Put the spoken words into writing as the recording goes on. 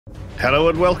Hello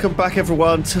and welcome back,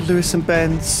 everyone, to Lewis and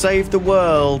Ben Save the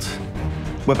World.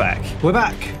 We're back. We're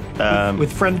back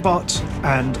with Friendbot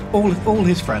and all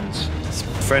his friends.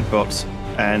 Friendbot,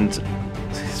 and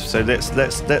so let's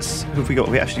who have we got?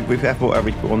 We have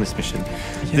already put on this mission.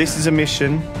 Yeah. This is a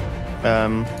mission.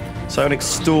 Psionic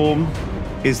Storm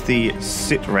is the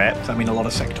sit rep. Does that mean a lot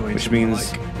of sectoids? Which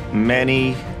means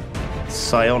many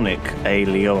psionic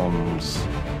aliens.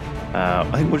 I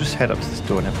think we'll just head up to this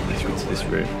door and have a look into this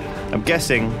room. I'm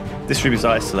guessing this room is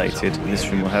isolated, and this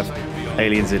room will have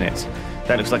aliens in it.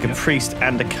 That looks like a priest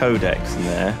and a codex in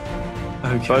there.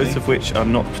 Okay. Both of which are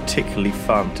not particularly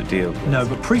fun to deal with. No,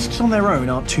 but priests on their own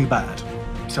aren't too bad.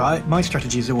 So my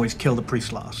strategy is always kill the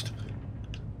priest last.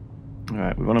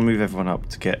 Alright, we want to move everyone up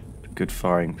to get a good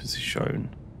firing position.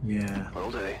 Yeah.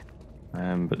 All day.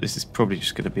 But this is probably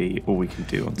just going to be all we can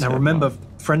do on Now remember,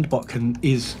 Friendbot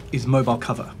is mobile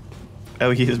cover. Oh,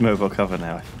 he is mobile cover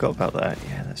now. I forgot about that.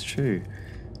 Yeah, that's true.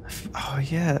 Oh,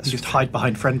 yeah. That's you just hide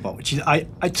behind Friendbot, which is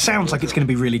it sounds like it's going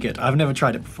to be really good. I've never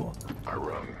tried it before. I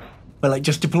run. But like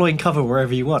just deploying cover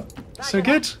wherever you want. So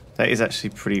good. That is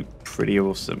actually pretty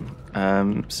awesome.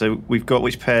 So we've got,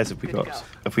 which pairs have we got?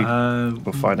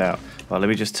 We'll find out. Well, let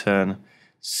me just turn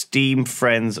Steam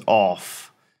Friends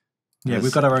off. Yeah,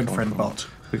 we've got our own Friendbot.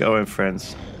 We've got our own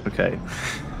friends. Okay.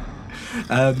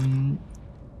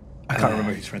 I can't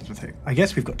remember who's friends with who. I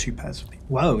guess we've got two pairs.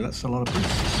 Whoa, that's a lot of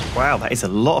priests. Wow, that is a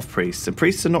lot of priests. And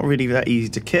priests are not really that easy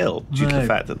to kill due to the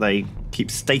fact that they keep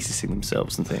stasising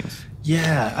themselves and things.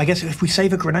 Yeah, I guess if we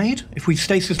save a grenade, if we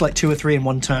stasis like 2 or 3 in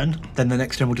one turn, then the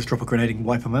next turn we'll just drop a grenade and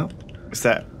wipe them out. Is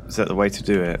that the way to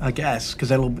do it? I guess,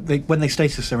 because when they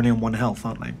stasis, they're only on 1 health,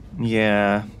 aren't they?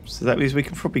 Yeah, so that means we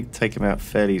can probably take them out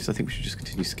fairly easily. I think we should just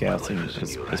continue scouting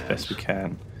as best we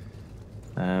can.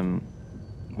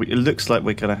 It looks like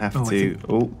we're going to have to...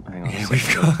 Oh, hang on.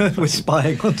 Yeah, we're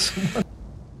spying on someone.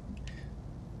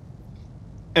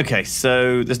 Okay,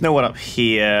 so there's no one up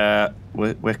here.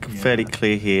 We're fairly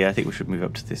clear here. I think we should move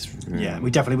up to this room. Yeah,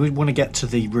 we want to get to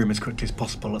the room as quickly as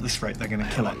possible. At this rate, they're going to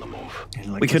kill it.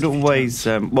 We could always...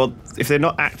 well, if they're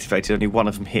not activated, only one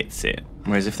of them hits it.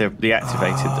 Whereas if they're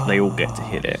deactivated, they all get to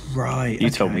hit it. Right, You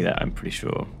told me that, I'm pretty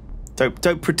sure.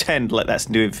 Don't pretend like that's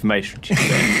new information.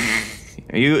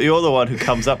 You're the one who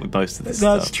comes up with most of this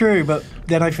stuff. That's true, but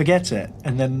then I forget it,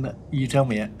 and then you tell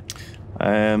me it.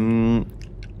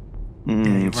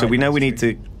 So we know we need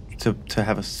to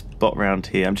have a spot round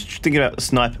here. I'm just thinking about the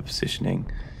sniper positioning.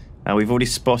 We've already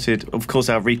spotted. Of course,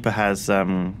 our Reaper has that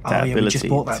ability we just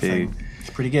bought that thing. It's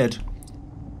pretty good.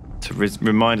 To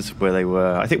remind us of where they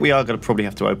were. I think we are going to probably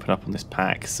have to open up on this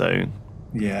pack. So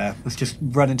yeah, let's just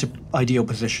run into ideal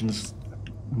positions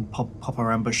and pop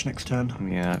our ambush next turn.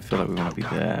 Yeah, I feel like we want to be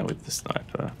there with the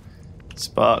sniper.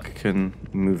 Spark can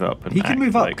move up and he can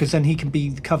move up because then he can be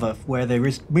the cover where there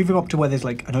is. Move him up to where there's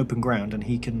like an open ground, and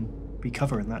he can be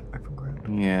cover in that open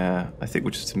ground. Yeah, I think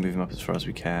we'll just move him up as far as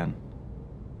we can.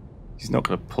 He's not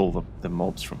going to pull the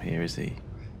mobs from here, is he?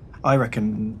 I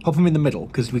reckon pop him in the middle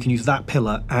because we can use that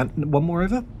pillar and one more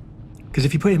over. Because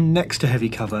if you put him next to heavy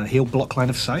cover, he'll block line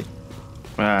of sight.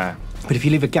 But if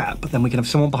you leave a gap, then we can have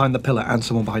someone behind the pillar and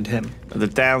someone behind him. The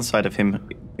downside of him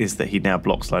is that he now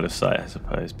blocks line of sight, I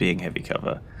suppose, being heavy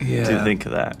cover. Yeah. Didn't think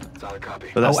of that.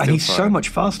 But that's and he's so much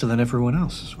faster than everyone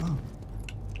else as well.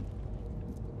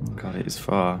 Oh God, it is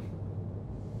far.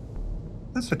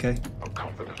 That's okay. A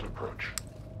confident approach.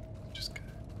 Just go.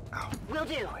 Oh. Will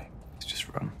do. Let's just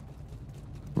run.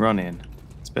 Run in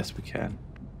as best we can.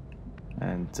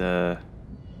 And,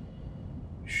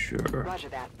 sure. Roger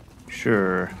that.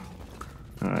 Sure.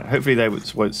 Alright, hopefully they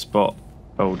won't spot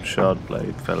old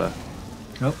Shardblade fella.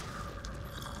 Oh.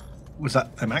 Was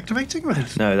that them activating? Or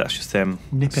no, that's just them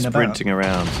nipping sprinting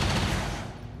around.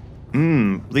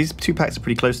 These two packs are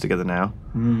pretty close together now.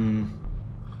 I'm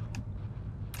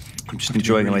just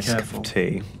enjoying a nice cup of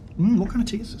tea. What kind of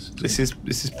tea is this?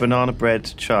 This is banana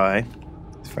bread chai.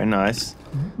 It's very nice.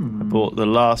 I bought the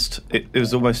last. It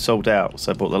was almost sold out,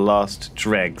 so I bought the last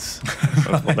dregs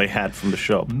of what they had from the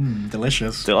shop.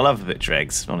 Delicious. Still, I love a bit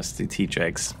dregs. Honestly, tea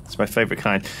dregs. It's my favourite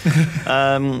kind.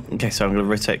 Okay, so I'm going to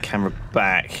rotate camera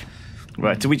back.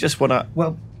 Right, do we just want to?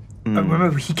 Well,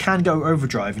 remember he can go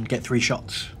overdrive and get 3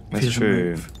 shots. That's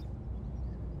true. Move,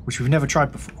 which we've never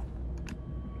tried before.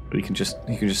 You can just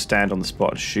stand on the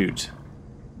spot and shoot.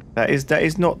 That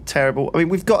is not terrible. I mean,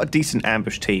 we've got a decent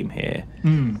ambush team here.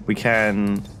 We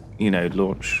can,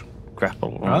 launch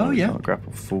grapple. Oh yeah,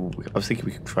 grapple full. I was thinking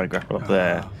we could try and grapple up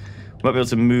there. We might be able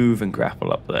to move and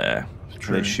grapple up there.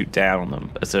 And then shoot down on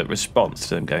them as a response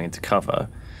to them going into cover.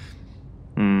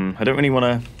 I don't really want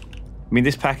to. I mean,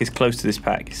 this pack is close to this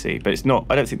pack, you see, but it's not.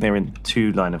 I don't think they're in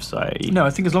 2 line of sight. No, I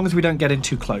think as long as we don't get in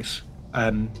too close,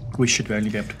 we should only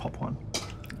be able to pop one.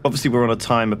 Obviously, we're on a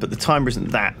timer, but the timer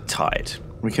isn't that tight.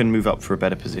 We can move up for a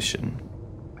better position.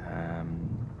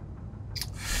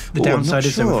 The downside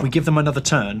is, though, if we give them another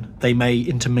turn, they may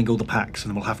intermingle the packs, and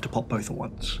then we'll have to pop both at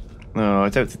once. No, I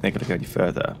don't think they're going to go any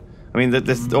further. I mean,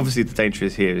 obviously the danger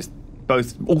is here is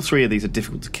all three of these are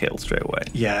difficult to kill straight away.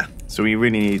 Yeah. So we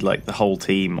really need like the whole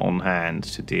team on hand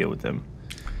to deal with them.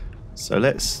 So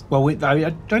let's. Well, I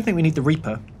don't think we need the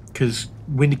Reaper because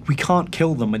we can't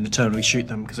kill them in the turn we shoot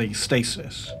them because they use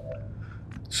stasis.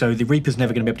 So the Reaper's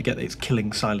never going to be able to get its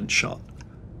killing silent shot.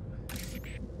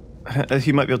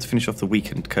 He might be able to finish off the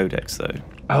weakened Codex, though.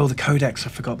 Oh, the Codex. I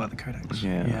forgot about the Codex.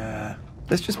 Yeah. Yeah.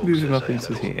 Let's just move him up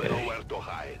into here.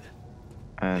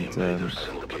 And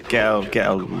get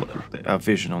our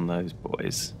vision on those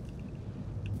boys.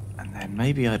 And then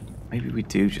maybe we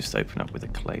do just open up with a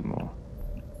Claymore.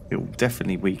 It will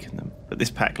definitely weaken them. But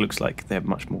this pack looks like they're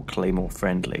much more Claymore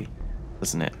friendly,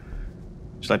 doesn't it?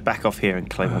 Should I back off here and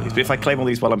claim all these? But if I claim all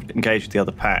these while I'm engaged with the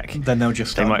other pack, then they'll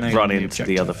just they might run into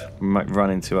the other, might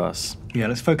run into us. Yeah,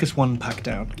 let's focus one pack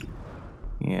down.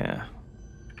 Yeah,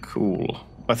 cool.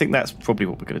 I think that's probably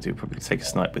what we're going to do. Probably take a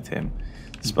snipe with him.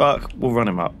 Spark, we'll run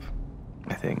him up.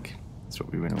 I think that's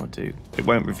what we really want to do. It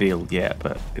won't reveal yet,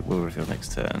 but it will reveal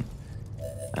next turn.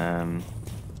 I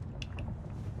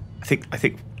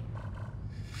think.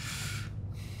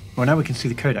 Well, now we can see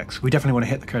the Codex. We definitely want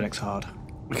to hit the Codex hard.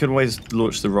 We could always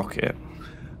launch the rocket.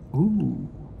 Ooh.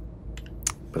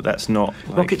 But that's not...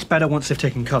 Like, rocket's better once they've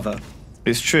taken cover.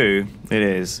 It's true. It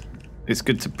is. It's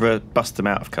good to bust them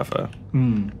out of cover.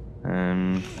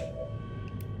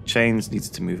 Chains needs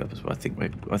to move up as well. I think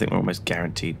we're almost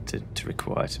guaranteed to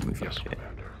require to move up here.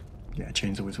 Yeah,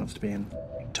 Chains always wants to be in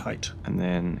tight. And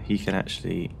then he can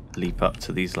actually leap up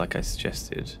to these like I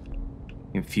suggested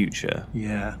in future.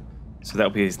 Yeah. So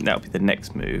that'll be the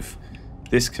next move.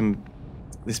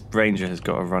 This Ranger has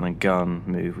got a run and gun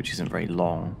move, which isn't very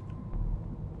long.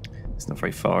 It's not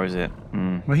very far, is it?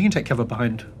 Well, he can take cover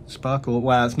behind Sparkle.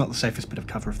 Well, it's not the safest bit of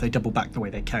cover. If they double back the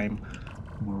way they came,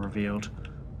 we're revealed.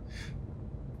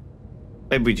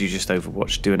 Maybe we do just do an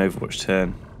Overwatch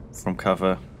turn from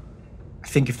cover. I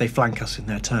think if they flank us in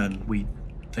their turn,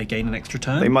 they gain an extra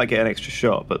turn. They might get an extra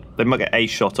shot, but they might get a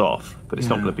shot off, but it's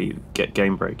not going to get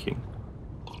game breaking.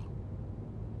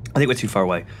 I think we're too far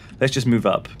away. Let's just move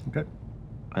up. Okay.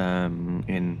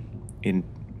 In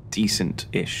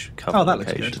decent-ish cover that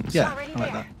looks locations. good. Yeah, I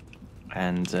like that.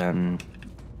 And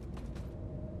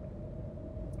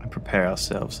prepare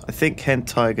ourselves. I think Hen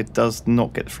Tiger does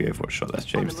not get the free Overwatch shot. That's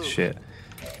James the shit.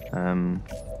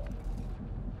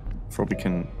 Probably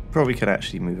can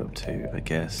actually move up too, I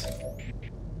guess.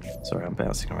 Sorry, I'm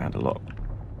bouncing around a lot.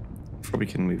 Probably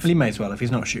can move. Well, he may as well if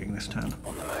he's not shooting this turn.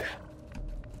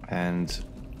 And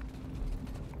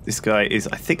this guy is,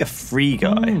 I think, a free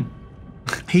guy.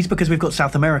 He's because we've got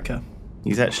South America.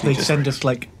 He's actually they send us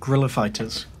like guerrilla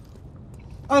fighters.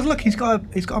 Oh look, he's got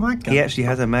a mag gun. He actually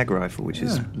has a mag rifle, which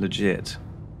is legit.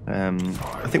 I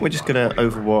think we're just gonna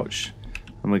Overwatch,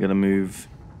 and we're gonna move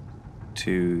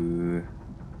to.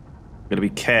 We're gonna be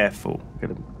careful.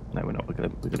 No, we're not. We're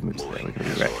gonna move to there. We're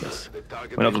gonna be reckless.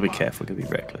 We're not gonna be careful. We're gonna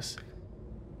be reckless.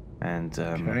 And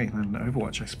okay, then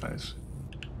Overwatch, I suppose.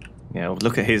 Yeah,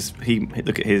 look at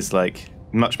his like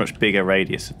much bigger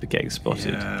radius of getting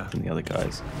spotted than the other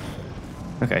guys.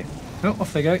 Okay. Oh,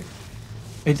 off they go.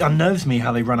 It unnerves me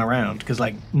how they run around because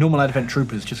like normal advent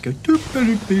troopers just go.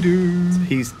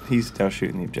 He's now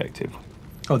shooting the objective.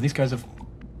 Oh, these guys have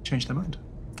changed their mind.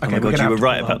 Okay, oh my God, you were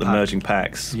right about the merging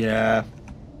packs. Yeah.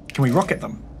 Can we rocket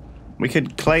them? We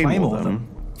could claymore them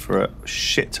for a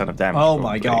shit ton of damage. Oh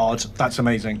my God, that's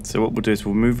amazing. So what we'll do is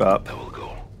we'll move up.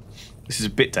 This is a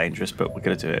bit dangerous, but we're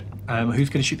going to do it. Who's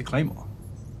going to shoot the claymore?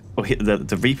 Well,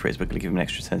 the Reaper is. We're going to give him an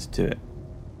extra turn to do it.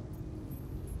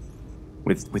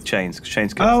 With Chains, because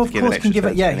Chains can of give course, an extra can give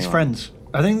turn it. Yeah, to his anyone. friends.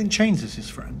 I don't think Chains is his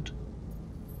friend.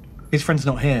 His friend's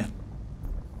not here.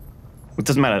 It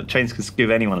doesn't matter. Chains can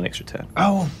give anyone an extra turn.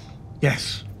 Oh,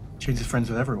 yes. Chains is friends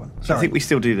with everyone. Sorry. I think we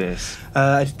still do this.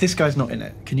 This guy's not in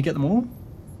it. Can you get them all?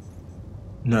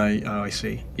 No. Oh, I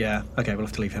see. Yeah. Okay, we'll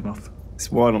have to leave him off. It's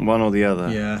one or the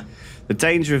other. Yeah. The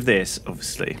danger of this,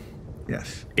 obviously,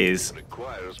 is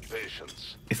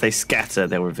if they scatter,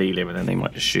 they'll reveal him, and then they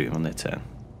might just shoot him on their turn.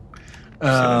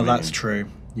 That's true.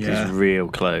 Yeah. It's real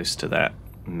close to that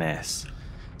mess.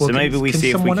 Well, so maybe we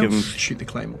see if we can shoot the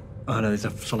claymore. Oh no, there's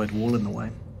a solid wall in the way.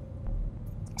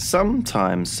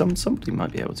 Sometimes somebody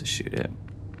might be able to shoot it.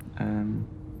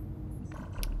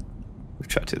 We've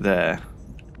tracked it there.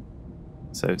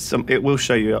 So it will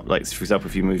show you up, like for example,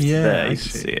 if you move there, you can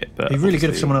see it. But it'd be really good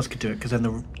if someone else could do it, because then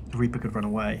the Reaper could run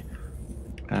away.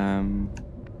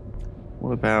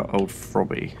 What about old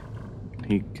Frobby?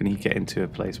 Can he get into a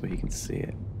place where he can see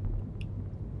it?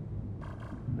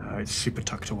 No, it's super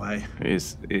tucked away.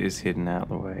 It is hidden out of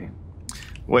the way.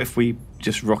 What if we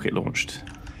just rocket launched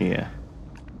here?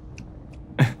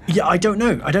 Yeah, I don't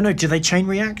know. Do they chain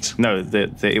react? No,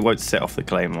 it won't set off the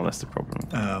claymore. That's the problem.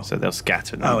 Oh. So they'll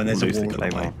scatter and And there's lose a wall the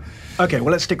claymore. Okay,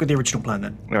 well, let's stick with the original plan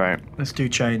then. All right. Let's do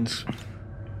chains.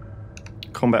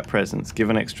 Combat presence. Give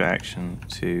an extra action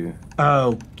to...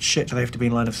 Oh, shit. Do they have to be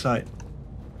in line of sight?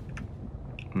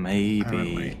 Maybe.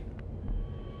 Apparently.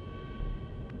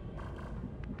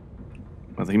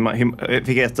 Well, if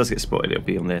he does get spotted, it'll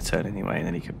be on their turn anyway, and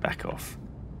then he can back off.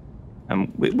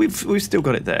 And we've still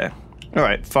got it there. All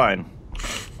right, fine.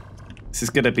 This is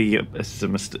going to be a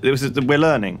mistake. We're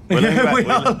learning. We're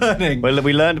learning.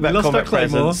 We learned about combat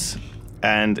presence,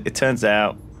 and it turns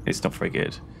out it's not very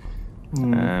good.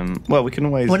 Well, we can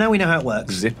always. Well, now we know how it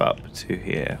works. Zip up to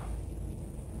here,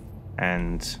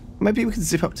 and maybe we can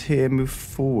zip up to here, move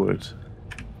forward.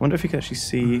 I wonder if you can actually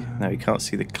see. No, you can't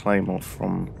see the claymore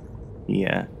from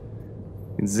here.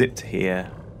 You can zip to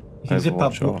here. You can zip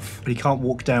up, off. but he can't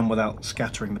walk down without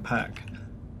scattering the pack.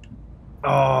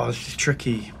 Oh, this is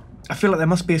tricky. I feel like there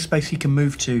must be a space he can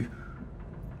move to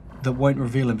that won't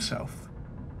reveal himself.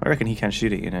 I reckon he can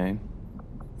shoot it, you know.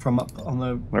 From up on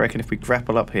the... I reckon if we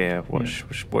grapple up here, watch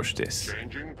this.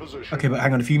 Okay, but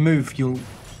hang on. If you move, you'll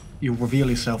reveal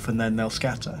yourself and then they'll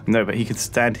scatter. No, but he could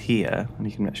stand here and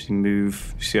he can actually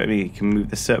move. You see what I mean? He can move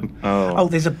the certain... Oh,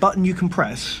 there's a button you can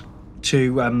press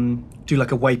to do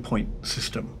like a waypoint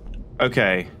system.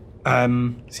 Okay.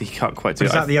 So he can't quite do it.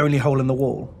 Is that the only hole in the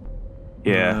wall?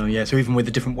 Yeah. Yeah, so even with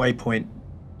a different waypoint,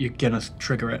 you're going to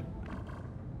trigger it.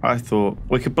 I thought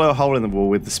we could blow a hole in the wall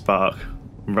with the spark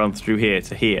and run through here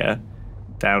to here,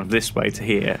 down this way to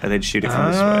here, and then shoot it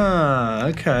from this way. Ah,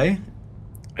 okay.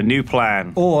 A new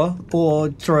plan. Or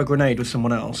throw a grenade with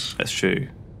someone else. That's true.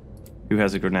 Who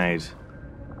has a grenade?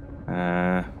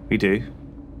 We do.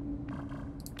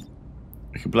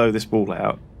 We can blow this wall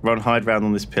out, hide round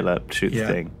on this pillar, shoot the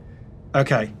thing.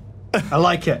 Okay. I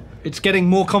like it. It's getting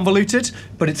more convoluted,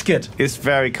 but it's good. It's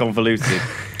very convoluted.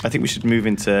 I think we should move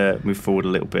forward a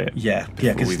little bit. Yeah,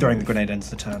 because throwing the grenade ends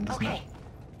the turn, doesn't it?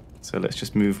 So let's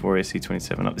just move Warrior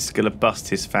C-27 up. This is going to bust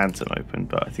his Phantom open,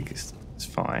 but I think it's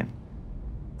fine.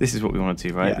 This is what we want to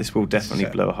do, right? Yeah. This will definitely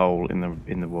blow a hole in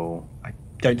the wall. I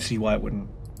don't see why it wouldn't.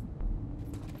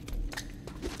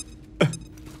 Okay,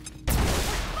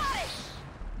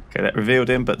 that revealed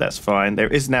him, but that's fine. There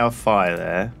is now a fire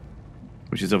there,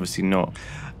 which is obviously not...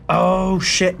 Oh,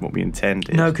 shit. What we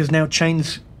intended. No, because now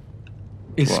Chains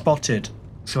is spotted,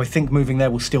 so I think moving there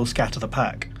will still scatter the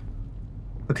pack.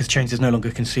 Because Chains is no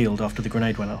longer concealed after the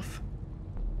grenade went off.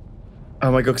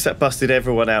 Oh my god, because that busted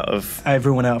everyone out of...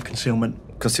 Everyone out of concealment.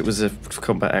 Because it was a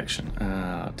combat action.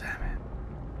 Oh, damn it.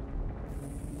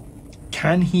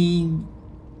 Can he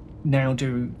now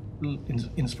do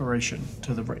inspiration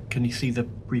to the... Can you see the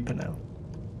Reaper now?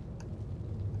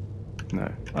 No.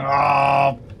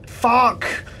 Oh, fuck!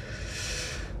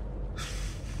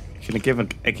 Can I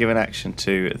give an action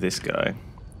to this guy?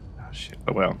 Oh, shit.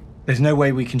 Oh, well. There's no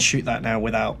way we can shoot that now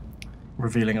without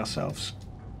revealing ourselves.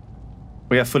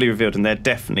 We are fully revealed, and they're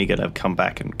definitely going to come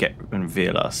back and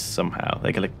reveal us somehow.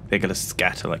 They're gonna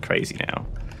scatter like crazy now.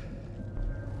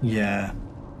 Yeah.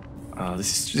 Oh,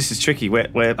 this is tricky. Where?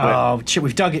 Oh shit!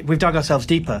 We've dug ourselves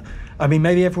deeper. I mean,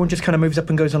 maybe everyone just kind of moves up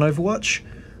and goes on Overwatch.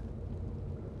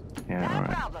 Yeah. All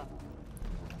right.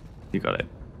 You got it.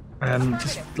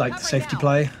 Just like the safety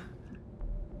play.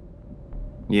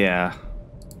 Yeah.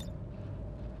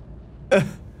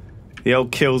 The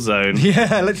old kill zone.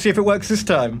 Yeah, let's see if it works this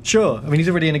time. Sure. I mean, he's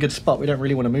already in a good spot. We don't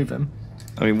really want to move him.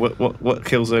 I mean, what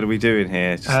kill zone are we doing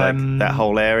here? Just like that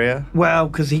whole area? Well,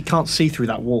 because he can't see through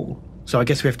that wall. So I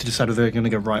guess we have to decide whether they're going to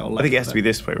go right or left. I think it has to be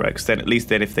this way, right? Because then at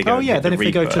least if they go... Oh, yeah, then if they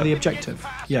go Reaper, to the objective.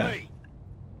 Yeah.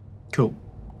 Cool.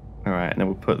 All right, and then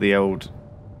we'll put the old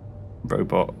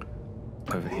robot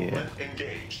over here.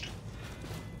 Engaged.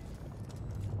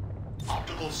 On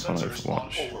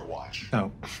Overwatch.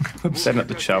 Oh. Setting up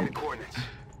the chump.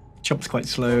 Chump's quite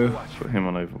slow. Put him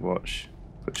on Overwatch.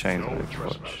 Put Chains on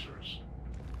Overwatch.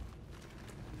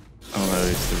 Oh no,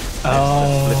 it's the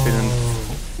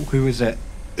flipping. Who is it?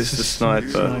 This is the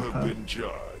sniper.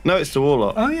 No, it's the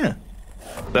Warlock. Oh, yeah.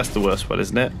 That's the worst one,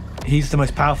 isn't it? He's the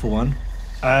most powerful one.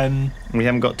 We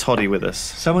haven't got Toddy with us.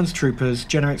 Summons troopers,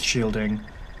 generates shielding,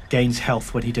 gains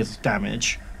health when he does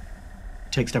damage,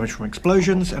 takes damage from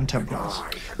explosions and Templars.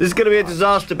 This is going to be a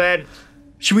disaster, Ben.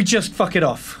 Should we just fuck it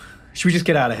off? Should we just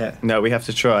get out of here? No, we have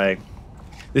to try.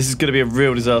 This is going to be a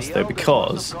real disaster though,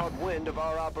 because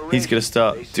he's going to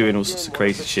start doing all sorts of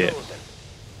crazy shit.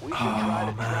 We should try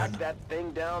to track that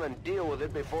thing down and deal with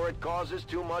it before it causes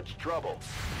too much trouble.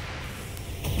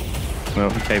 Well,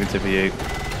 he came into view.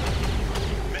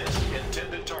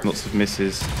 Lots of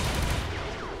misses.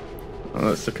 Oh,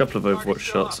 that's a couple of Overwatch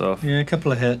shots off. Yeah, a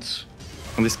couple of hits.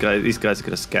 And these guys are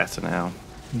going to scatter now.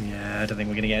 Yeah, I don't think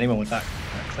we're going to get anyone with that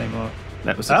claymore.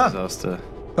 That was a disaster.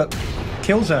 But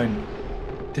Killzone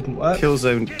didn't work.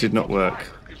 Killzone did not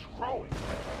work.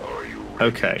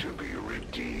 Okay.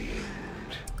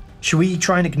 Should we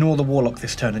try and ignore the Warlock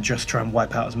this turn and just try and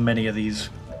wipe out as many of these?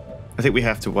 I think we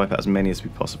have to wipe out as many as we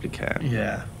possibly can.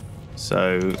 Yeah.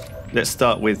 So let's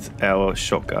start with our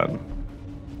shotgun.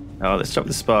 Let's start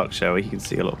with the Spark, shall we? You can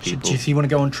see a lot of people. Do you want to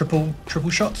go on triple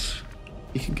shots?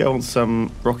 You can go on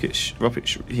some rocket.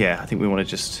 Yeah, I think we want to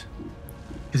just.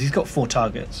 Because he's got 4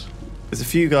 targets. There's a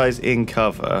few guys in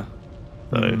cover,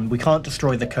 though. We can't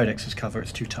destroy the Codex's cover.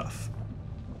 It's too tough.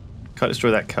 Can't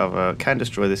destroy that cover. Can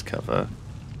destroy this cover.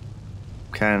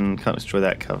 Can't destroy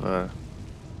that cover.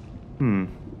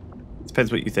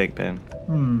 Depends what you think, Ben.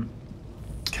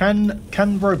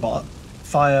 Can Robot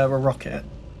fire a rocket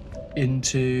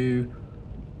into?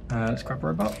 Let's grab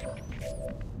Robot.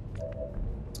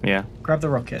 Yeah. Grab the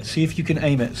rocket. See if you can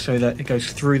aim it so that it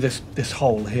goes through this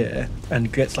hole here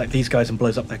and gets like these guys and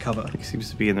blows up their cover. He seems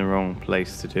to be in the wrong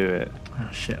place to do it. Oh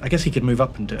shit! I guess he could move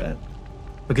up and do it,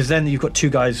 because then you've got 2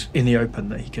 guys in the open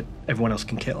that everyone else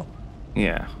can kill.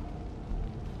 Yeah.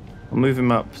 I'll move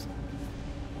him up.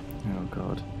 Oh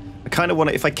god. I kind of want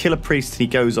to. If I kill a priest and he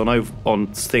goes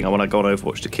on Sting, I want to go on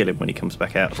Overwatch to kill him when he comes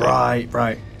back out.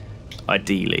 Right.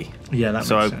 Ideally. Yeah, that makes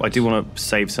sense. I do want to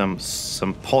save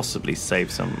possibly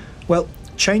save some. Well,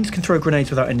 Chains can throw grenades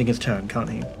without ending his turn, can't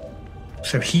he?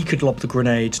 So he could lob the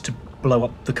grenade to blow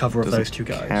up the cover of those 2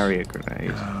 guys. Carry a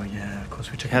grenade. Oh yeah, of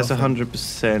course we took. He has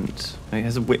 100%. He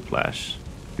has a whiplash.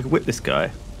 We can whip this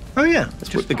guy. Oh yeah.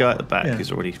 Let's whip the guy at the back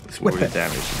who's already damaged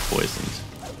and poisoned.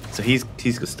 So he's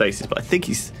got stasis, but I think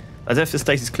he's. I don't know if the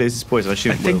stasis clears his poison. I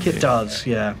think it does.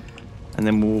 Yeah. And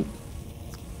then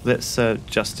let's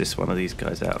justice one of these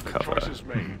guys out of cover.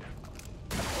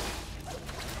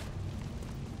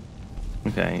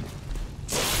 Okay.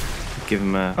 Give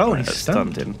him a. Oh, and he's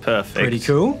stunned him. Perfect. Pretty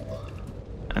cool.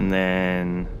 And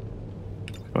then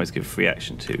always give free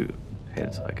action to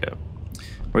Head Tiger.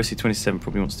 Rosie 27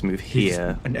 probably wants to move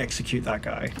here and execute that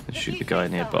guy and shoot the guy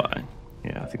nearby.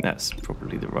 Yeah, I think that's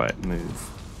probably the right move.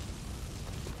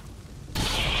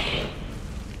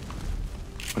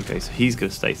 Okay, so he's going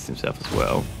to stasis himself as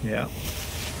well. Yeah.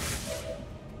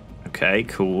 Okay,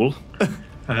 cool. Cool.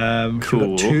 We've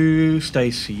got 2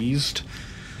 stasised.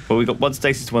 Well, we've got 1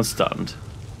 stasis, 1 stunned.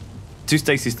 2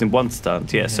 stasis and 1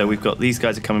 stunned, yeah. So we've got these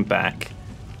guys are coming back.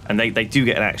 And they do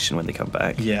get an action when they come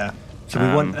back. Yeah. So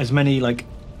we want as many, like...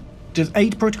 Does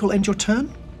Aid Protocol end your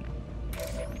turn?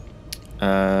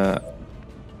 Not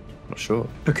sure.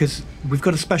 Because we've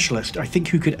got a specialist, I think,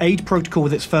 who could Aid Protocol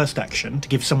with its first action to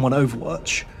give someone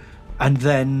Overwatch, and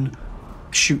then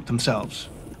shoot themselves.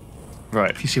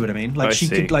 Right. If you see what I mean. Like she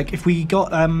could, like, if we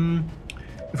got,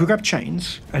 if we grab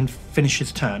Chains and finish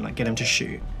his turn, like get him to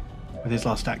shoot with his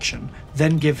last action,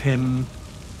 then give him...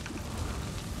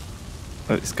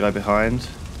 Oh, this guy behind?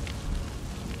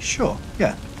 Sure,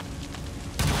 yeah.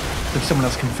 So someone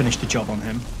else can finish the job on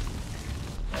him.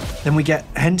 Then we get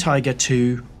Hen Tiger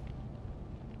to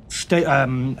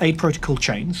Aid Protocol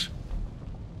Chains.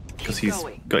 Because he's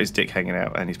got his dick hanging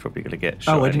out and he's probably going to get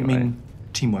shot. Oh, I didn't mean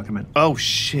teamwork, I meant. Oh,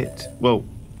 shit. Well,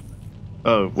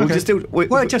 we'll just still... if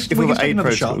we got Aid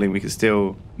Protocol in, we could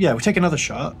still... Yeah, we'll take another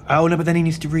shot. Oh, no, but then he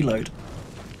needs to reload.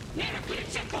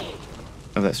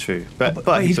 Oh, that's true.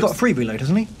 But he's got a free reload,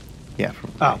 hasn't he? Yeah,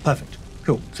 probably. Oh, perfect.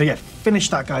 Cool. So, yeah, finish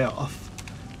that guy off.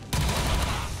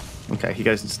 Okay, he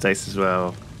goes into stasis as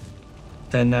well.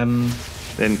 Then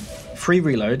free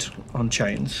reload on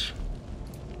Chains.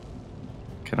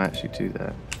 Can I actually do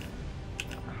that?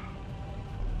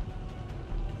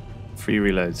 Free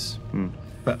reloads.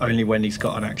 But only when he's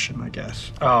got an action, I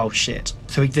guess. Oh, shit.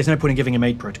 So there's no point in giving him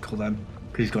Aid Protocol then,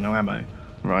 because he's got no ammo.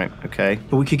 Right, okay.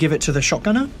 But we could give it to the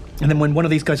shotgunner, and then when one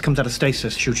of these guys comes out of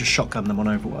stasis, she'll just shotgun them on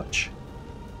Overwatch.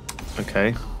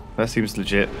 Okay, that seems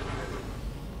legit.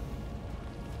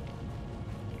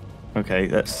 Okay,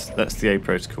 that's the A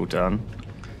protocol done.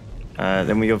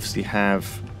 Then we obviously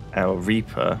have our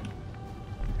Reaper.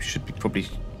 Should be probably.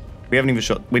 We haven't even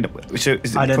shot. Probably not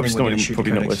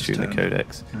worth shooting the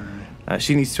Codex.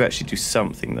 She needs to actually do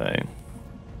something though.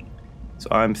 So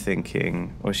I'm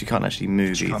thinking, well, she can't actually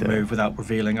move either. She can't move without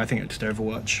revealing. I think it's just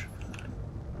Overwatch.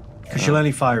 Because she'll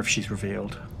only fire if she's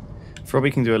revealed.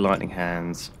 Probably can do a lightning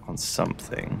hands on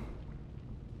something.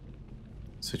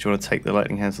 So do you want to take the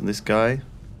lightning hands on this guy?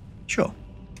 Sure.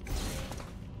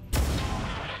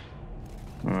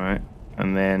 Alright.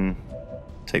 And then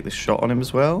take the shot on him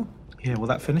as well. Yeah, will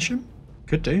that finish him?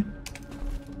 Could do.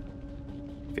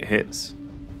 If it hits.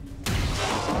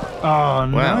 Oh,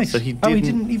 nice. So he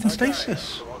didn't even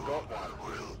stasis.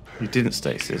 He didn't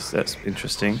stasis. That's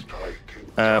interesting.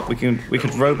 We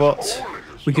could robot.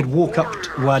 We could walk up.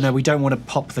 Well, no, we don't want to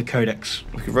pop the codex.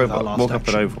 We could robot walk up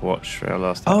an Overwatch for our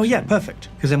last action. Oh yeah, perfect.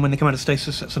 Because then when they come out of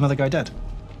stasis, that's another guy dead.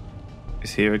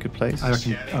 Is here a good place? I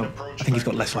reckon. Oh, I think he's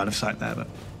got less line of sight there, but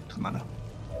doesn't matter.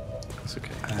 That's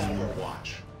okay.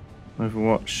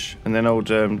 Overwatch, and then old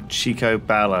Chico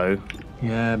Ballo.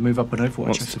 Yeah, move up an Overwatch.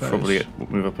 Wants to probably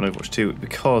move up an Overwatch too,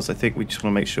 because I think we just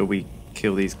want to make sure we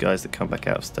kill these guys that come back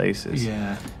out of stasis.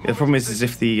 Yeah. The problem is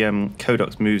if the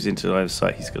Codex moves into line of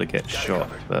sight, he's going to get shot.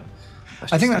 But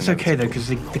I think that's okay though, because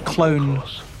the clone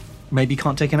maybe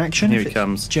can't take an action. Here if he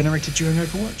comes. Generated during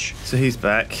Overwatch. So he's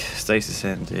back. Stasis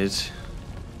ended,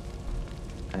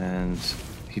 and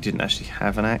he didn't actually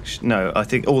have an action. No, I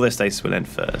think all their stasis will end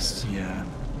first. Yeah.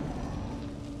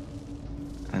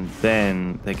 And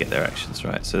then they get their actions,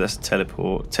 right? So that's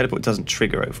teleport. Teleport doesn't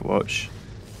trigger Overwatch.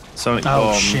 Sonic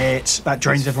bomb. Oh shit! That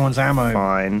drains everyone's ammo.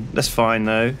 Fine. That's fine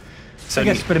though. I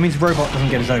guess, but it means Robot doesn't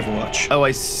get his Overwatch. Oh,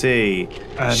 I see.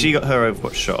 She got her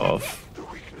Overwatch shot off.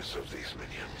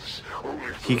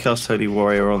 He cast Holy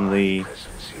Warrior on the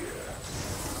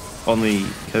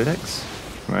Codex,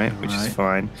 right? Which is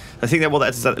fine. I think that what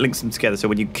that does, that links them together. So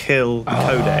when you kill the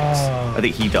Codex, I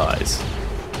think he dies.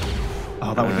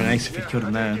 Oh, that would have been ace if you killed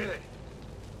him there.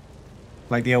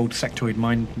 Like the old sectoid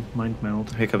mind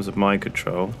meld. Here comes a mind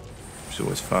control, which is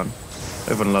always fun.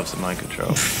 Everyone loves the mind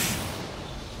control.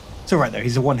 It's alright though,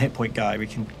 he's a 1 hit point guy, we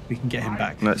can get him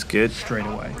back. That's good. Straight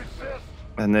away.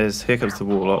 And here comes the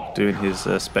Warlock doing his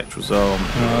spectral zone.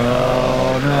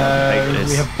 Oh no,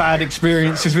 we have bad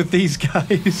experiences with these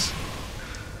guys.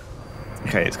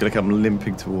 Okay, it's going to come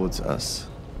limping towards us.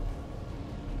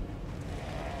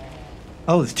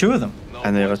 Oh, there's 2 of them.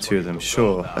 And there are 2 of them,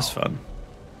 sure, that's fun.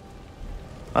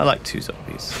 I like 2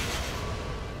 zombies.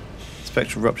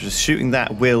 Spectral Rupture, shooting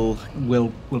that will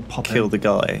pop kill him. The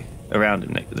guy around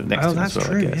him next to him as well,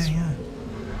 true. I guess. Yeah.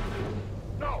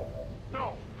 No,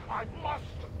 I must.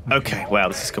 Okay, wow,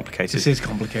 this is complicated. This is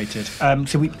complicated.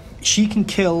 So she can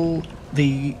kill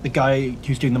the guy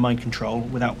who's doing the mind control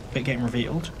without it getting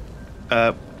revealed.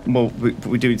 Well,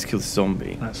 we do need to kill the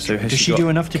zombie. That's so true. Does she do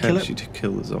enough to kill it? To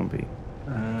kill the zombie.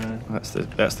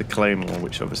 That's the Claymore,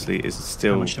 which obviously is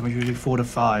still. How much damage we do? 4 to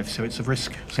 5, so it's a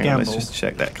risk. It's a Hang on, gamble. let's just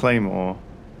check that Claymore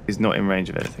is not in range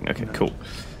of anything. Okay, cool.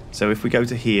 So if we go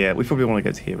to here, we probably want to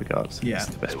go to here regardless. Yeah. It's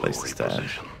the best place to stand.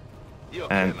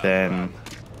 And then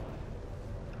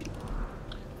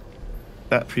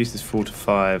that priest is 4 to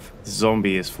 5. The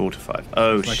zombie is 4 to 5.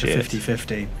 Oh It's like shit! a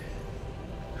 50-50.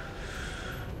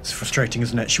 It's frustrating,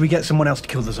 isn't it? Should we get someone else to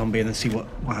kill the zombie and then see what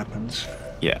happens?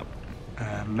 Yeah.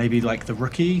 Maybe like the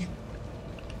rookie.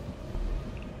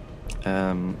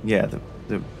 Yeah.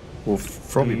 The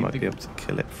Frobby might be able to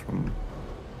kill it from.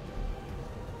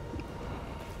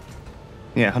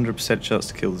 Yeah, 100% chance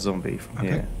to kill the zombie from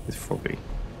here with Frobby.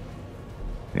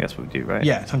 I think that's what we do, right?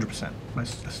 Yeah, it's 100%.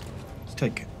 Let's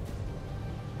take it.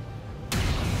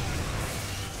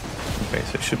 Okay,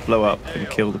 so it should blow up and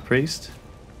kill the priest.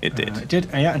 It did. It did.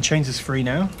 Yeah, and Chains is free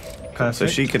now. Perfect. So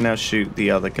she can now shoot the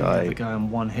other guy. The guy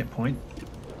on 1 hit point.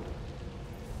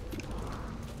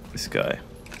 This guy.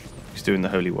 He's doing the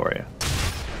Holy Warrior.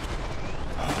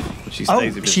 But she stays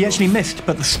invisible. She actually missed,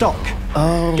 but the stock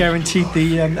guaranteed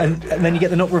the. And then you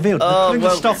get the not revealed. Putting the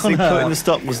stock on her. Putting the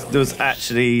stock was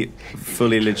actually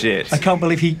fully legit. I can't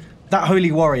believe that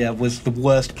Holy Warrior was the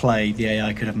worst play the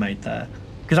AI could have made there.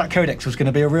 Because that Codex was going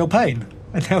to be a real pain.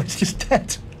 And now it's just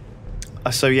dead.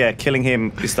 So yeah, killing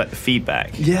him is like the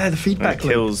feedback. Yeah, the feedback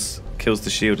loop. kills the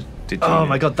shield. Oh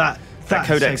my god, that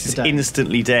Codex is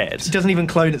instantly dead. It doesn't even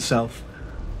clone itself.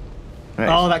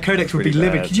 Right. That Codex would be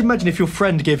livid. Could you imagine if your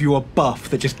friend gave you a buff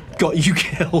that just got you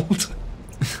killed?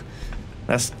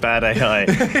 That's bad AI.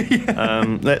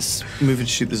 Yeah. Let's move and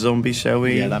shoot the zombie, shall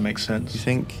we? Yeah, that makes sense. You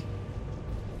think?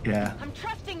 Yeah. I'm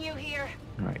trusting you here.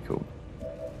 Alright, cool.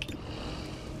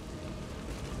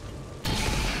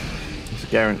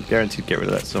 Guaranteed to get rid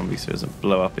of that zombie so it doesn't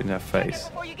blow up in her face.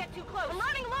 Before you get too close. I'm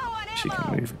running low on ammo. She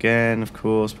can move again, of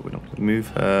course, but we're not going to move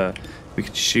her. We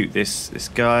could shoot this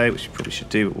guy, which we probably should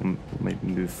do, but we'll maybe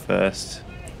move first.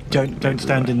 Don't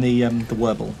stand in the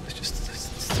Wurble. Let's just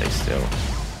stay still.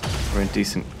 We're in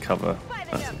decent cover.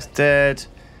 That thing's dead.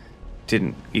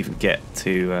 Didn't even get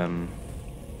to.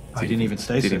 He didn't even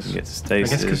stasis. Didn't even get to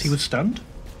stasis. I guess because he was stunned.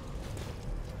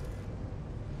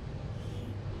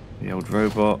 The old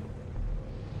robot.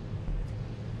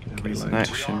 Reload. An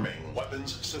action.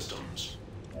 Weapons systems.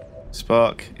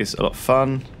 Spark is a lot of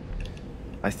fun.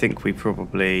 I think we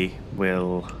probably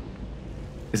will...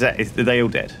 Are they all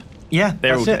dead? Yeah,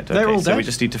 They're all dead. They're Okay, all so dead. we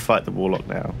just need to fight the Warlock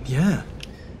now. Yeah.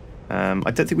 I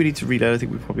don't think we need to reload. I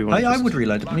think we probably want to I would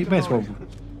reload it. We may as well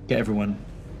get everyone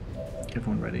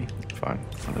ready. Fine.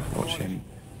 I'll watch him.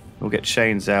 We'll get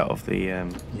Shane's out of the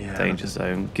danger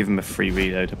zone. Give him a free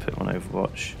reload and put him on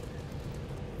Overwatch.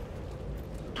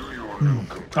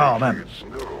 Oh man.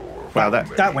 Wow,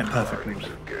 that went perfectly.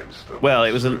 well,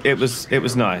 it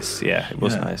was nice. Yeah, it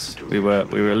was nice. We were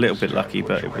a little bit lucky,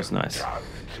 but it was nice.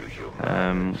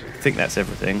 I think that's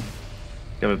everything.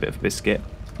 Give a bit of a biscuit.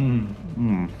 Nom,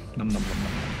 nom, nom, nom.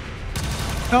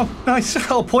 Oh, nice.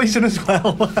 Oh, poison as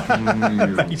well.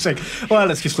 Amazing. Well,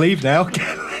 let's just leave now.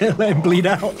 Let him bleed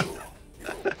out.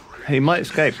 He might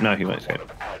escape. No, he won't escape.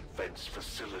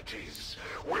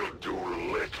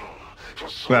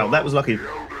 Well, that was lucky.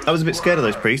 I was a bit scared of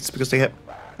those priests because they had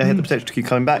the potential to keep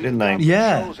coming back, didn't they?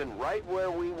 Yeah. Right where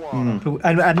we want 'em.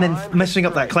 And then messing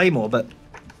up that claymore, but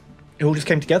it all just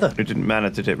came together. It didn't matter,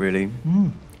 did it, really?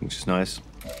 Which is nice.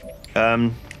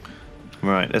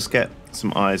 Right, let's get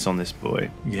some eyes on this boy.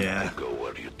 Yeah. Go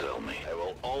where you tell me. I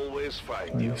will always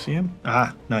fight You see him?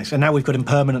 Ah, nice. And now we've got him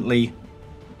permanently,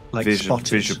 like, spotted.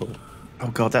 Visible. Oh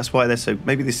god, that's why they're so...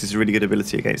 Maybe this is a really good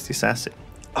ability against the assassin.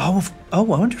 Oh, I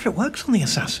wonder if it works on the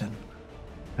assassin.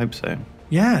 I hope so.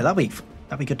 Yeah, that'd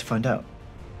be good to find out.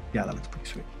 Yeah, that looks pretty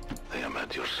sweet. I am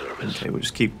at your service. Okay, we'll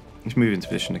just let's move into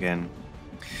position again.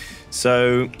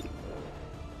 So...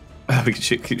 we can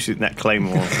keep shooting that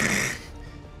claymore.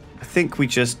 I think we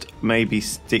just maybe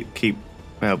keep...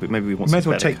 Well, but maybe we want May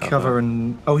some as well better take cover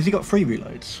and... Oh, has he got free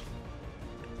reloads?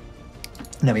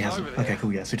 No, he hasn't. Okay,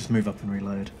 cool, yeah, so just move up and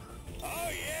reload.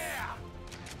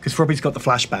 Because Robbie's got the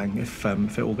flashbang if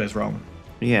it all goes wrong.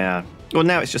 Yeah. Well,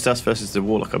 now it's just us versus the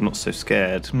Warlock. I'm not so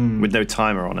scared. With no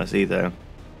timer on us either.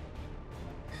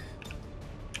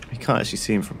 You can't actually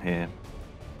see him from here.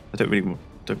 I don't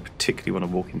particularly want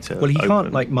to walk into. Well, he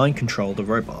can't like mind control the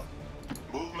robot.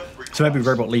 So maybe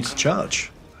robot leads the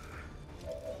charge.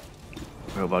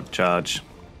 Robot charge.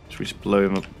 Should we just blow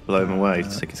him away?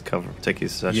 Take his cover. Shred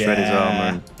his armor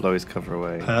and blow his cover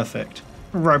away. Perfect.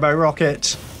 Robo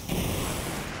rocket.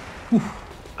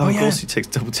 Oh, of course he takes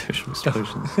double tertiary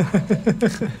explosions.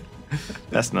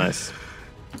 That's nice.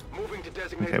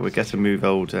 Okay, we get to move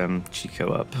old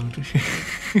Chico up.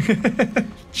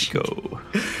 Chico.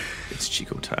 It's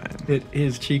Chico time. It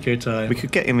is Chico time. We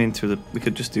could get him into the... We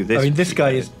could just do this. I mean, this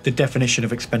guy is the definition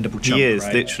of expendable chump, He is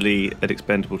right? literally an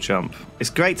expendable chump. It's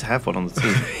great to have one on the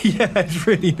team. Yeah, it's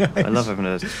really nice. I love having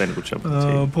an expendable chump on the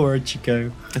team. Oh, poor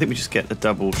Chico. I think we just get the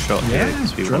double shot Yeah, here.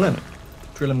 'Cause we drill want him.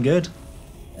 Drill him good.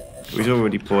 He's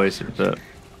already poisoned, but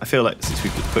I feel like since we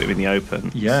could put him in the open,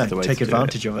 this Yeah, is the way take to do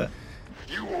advantage of it.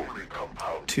 You only come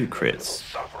out 2 crits.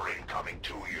 suffering coming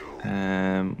to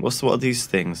you. What are these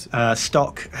things?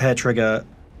 Stock, hair trigger,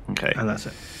 Okay. and that's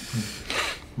it.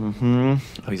 Oh,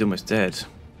 he's almost dead.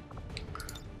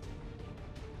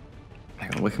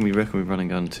 Hang on, where can we run and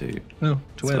gun to? Oh, to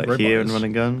So where the like robot here is. and run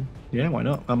and gun? Yeah, why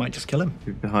not? I might just kill him.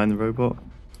 Behind the robot?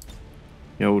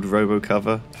 The old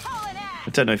Robocover. I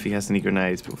don't know if he has any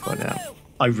grenades, but we'll find out.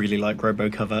 I really like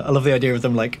Robocover. I love the idea of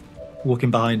them like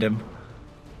walking behind him.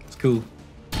 It's cool.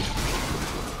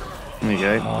 There you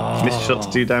go. Missed shots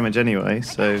do damage anyway,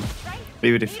 so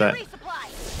even if that...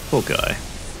 Poor guy.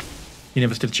 He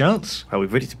never stood a chance. Well, we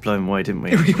really did blow him away, didn't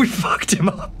we? We fucked him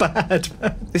up bad,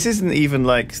 man. This isn't even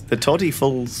like the Toddy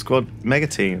full squad mega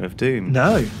team of Doom.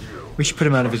 No. We should put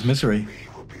him out of his misery.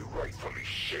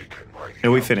 Are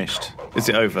we finished? Is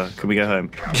it over? Can we go home?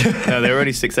 No, there are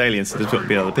only 6 aliens, so there's got to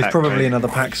be another pack. There's probably right? another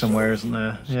pack somewhere, isn't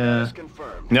there? Yeah.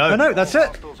 No. Oh no, that's it.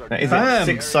 That is Bam. it.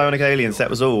 6 psionic aliens, that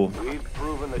was all.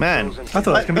 Man. I thought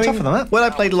it was going to be tougher than that. When I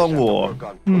played Long War,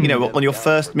 you know, on your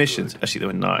first missions, actually there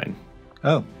were 9.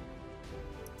 Oh.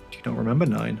 Do you not remember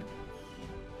 9?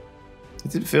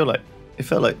 It didn't feel like... It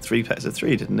felt like 3 packs of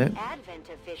 3, didn't it? Advent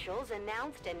officials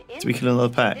announced an Did we kill another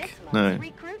pack? No.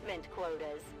 recruitment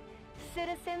quotas.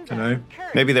 Citizens Dunno.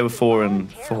 Maybe they were 4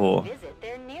 and 4.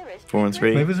 4 and 3.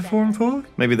 Maybe it was a 4 and 4?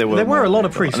 Maybe there were. There were more. a lot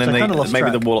of priests. And then I kind of lost maybe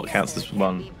track. the warlock counts as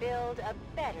 1. Build a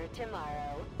better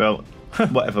tomorrow. Well,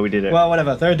 whatever, we did it. Well,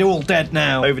 whatever. They're all dead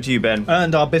now. Over to you, Ben.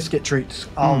 And our biscuit treats.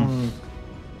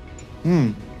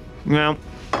 Now,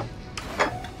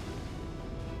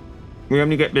 we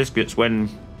only get biscuits when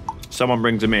someone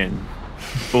brings them in,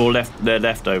 or they're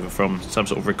left over from some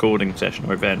sort of recording session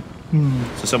or event.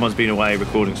 So someone's been away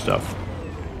recording stuff.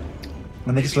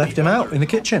 And they just left him out in the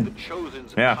kitchen.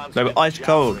 Yeah, they were ice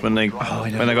cold when they I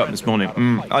know. when they got up this morning.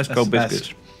 Ice cold That's the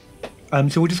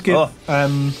biscuits. So we'll just give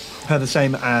her the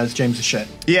same as James's shit.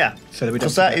 Yeah, So that we don't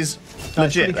because that forget. is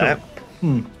Legit, pretty cool. that.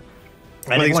 And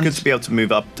I think it's good everyone's- to be able to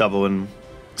move up double and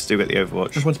still get the Overwatch.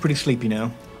 Everyone's pretty sleepy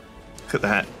now. Look at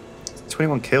that.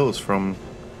 21 kills from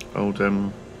old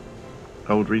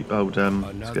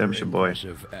skirmisher boy.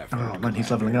 Oh man, he's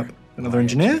leveling up. Another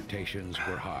engineer.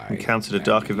 Encountered a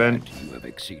dark event.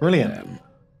 Brilliant.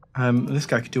 This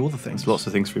guy could do all the things. There's lots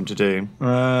of things for him to do.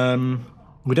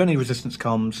 We don't need resistance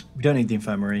comms. We don't need the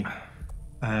infirmary.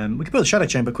 We could build a shadow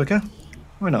chamber quicker.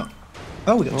 Why not?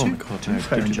 Oh, we got Oh two. my god, Two no,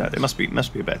 spare good to engines. that. It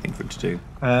must be a better thing for him to do.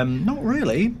 Not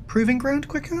really. Proving ground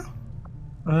quicker.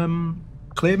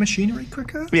 Clear machinery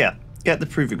quicker. Yeah, get the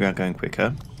proving ground going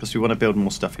quicker because we want to build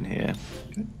more stuff in here.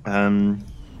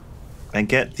 And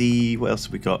get the what else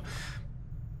have we got?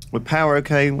 With power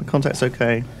okay, with contacts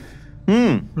okay.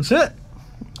 That's it.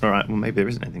 All right, well maybe there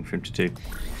isn't anything for him to do.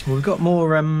 Well, we've got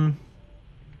more of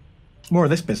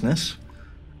this business.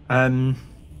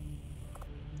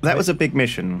 That was a big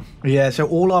mission. Yeah, so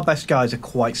all our best guys are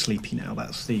quite sleepy now.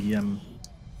 That's the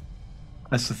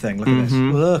thing. Look at this.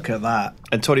 Look at that.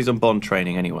 And Toddy's on bond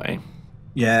training anyway.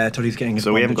 Yeah, Toddy's getting his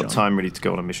So we haven't got bondage on. time really to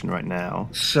go on a mission right now.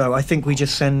 So I think we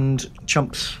just send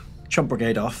Chump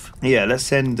Brigade off Yeah, let's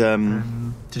send to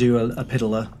do a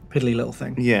piddly little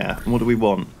thing. yeah, what do we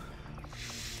want?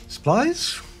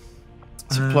 Supplies?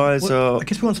 Supplies are I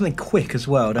guess we want something quick as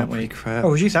well, don't we? crap.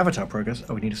 Oh, reduce avatar progress.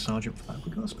 Oh, we need a sergeant for that. Have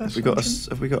we got a spare sergeant?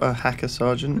 have we got a hacker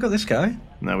sergeant? We've got this guy.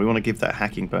 No, we want to give that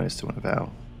hacking bonus to one of our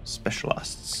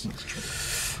specialists. That's true.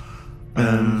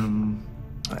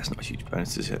 That's not a huge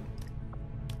bonus, is it?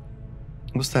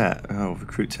 What's that? Oh,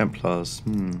 recruit Templars.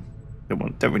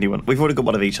 Don't really want. We've already got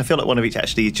one of each. I feel like one of each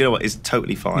actually. Do you know what? Is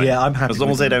totally fine. Yeah, I'm happy as long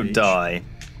with as they one of don't each. die.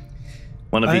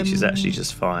 One of each is actually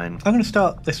just fine. I'm going to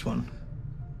start this one.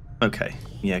 Okay.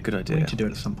 Yeah, good We idea. need to do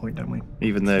it at some point, don't we?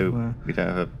 Even though So, we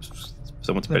don't have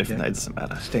someone to there we benefit from go. that, it doesn't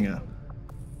matter. Stinger.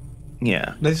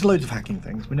 Yeah. There's loads of hacking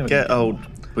things. We never Get get old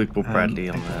Big Ball Bradley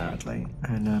on there. Bradley.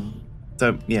 And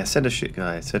Don't. Yeah, send a shit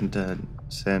guy. Send.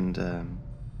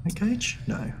 Nick Cage?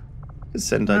 No.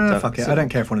 Send. Fuck it. I don't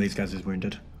care if one of these guys is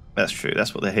wounded. That's true.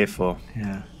 That's what they're here for.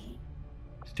 Yeah.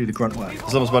 Let's do the grunt work.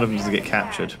 As long as one of them doesn't get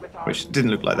captured, which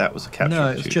didn't look like that was a capture. No,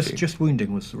 it's just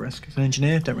wounding was the risk. As an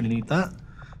engineer, don't really need that.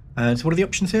 So what are the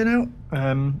options here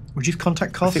now? Reduce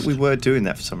contact I cost. think we were doing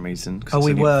that for some reason. Oh,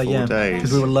 we were, 4 yeah. days.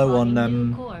 Because we were low on.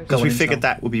 Because we figured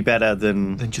that would be better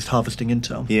than. Than just harvesting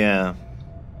intel. Yeah.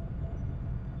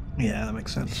 Yeah, that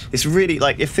makes sense. It's really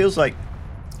like it feels like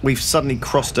we've suddenly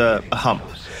crossed a hump,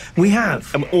 We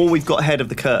have. or we've got ahead of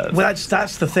the curve. Well,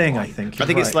 that's the thing. I think. I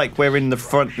think it's like we're in the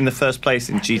first place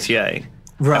in GTA, and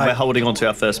Right. we're holding on to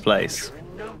our first place.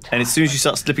 And as soon as you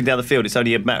start slipping down the field, it's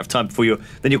only a matter of time before you're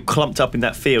clumped up in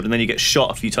that field, and then you get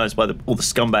shot a few times by all the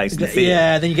scumbags in the field.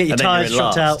 Yeah, then you get your And then you're tyres in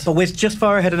shot last. out, but we're just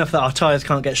far ahead enough that our tyres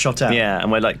can't get shot out. Yeah,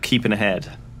 and we're like keeping ahead.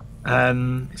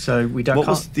 So we don't. What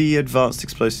was the advanced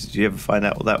explosives? Did you ever find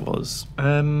out what that was?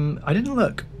 I didn't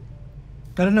look.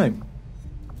 I don't know.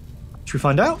 Should we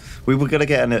find out? We were going to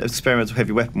get an experimental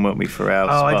heavy weapon, weren't we, for our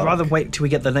Oh, I'd spark? rather wait till we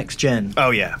get the next gen. Oh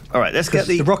yeah. All right, let's get Because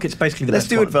the the rocket's basically the Let's best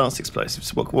do one. advanced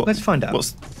explosives. What, Let's find out.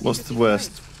 What's the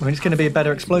worst? I mean, it's going to be a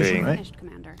better explosion, Being. right? Finished,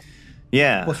 Commander.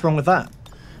 Yeah. What's wrong with that?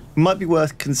 Might be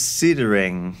worth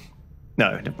considering.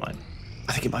 No, never mind.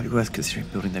 I think it might be worth considering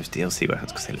building those DLC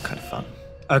weapons because they look kind of fun.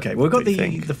 Okay, well, we've got What do you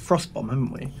think? the frost bomb,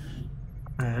 haven't we?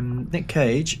 Nick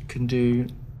Cage can do.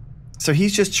 So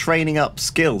he's just training up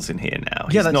skills in here now.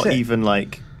 Yeah, He's that's not it. even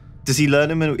like. Does he learn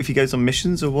them if he goes on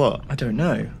missions or what? I don't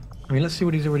know. I mean, let's see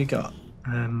what he's already got.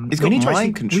 He's we got need to mind actually-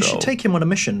 We control. should take him on a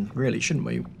mission, really, shouldn't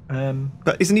we?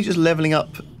 But isn't he just leveling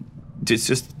up?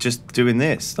 Just doing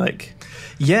this like.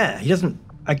 Yeah, he doesn't.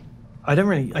 I don't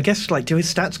really. I guess do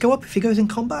his stats go up if he goes in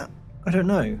combat? I don't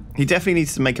know. He definitely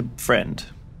needs to make a friend.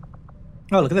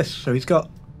 Oh, look at this. So he's got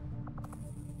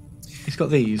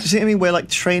these. Do you see what I mean? We're like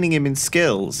training him in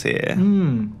skills here.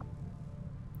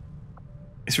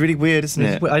 It's really weird, isn't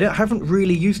it? I haven't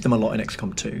really used them a lot in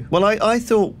XCOM 2. Well, I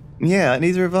thought, yeah,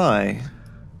 neither have I.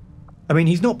 I mean,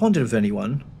 he's not bonded with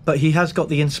anyone, but he has got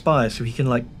the Inspire, so he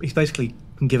can he's basically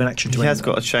can give an action to He has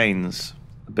anyone. got a chains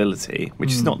ability,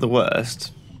 which is not the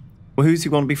worst. Well, who's he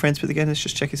want to be friends with again? Let's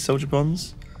just check his soldier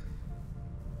bonds.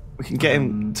 We can get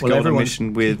him to go on a everyone's-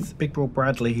 mission with. Big Ball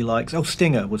Bradley. He likes. Oh,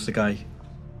 Stinger was the guy.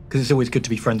 Because it's always good to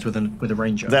be friends with a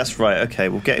ranger. That's right. Okay,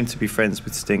 we'll get him to be friends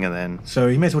with Stinger then. So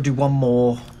he may as well do one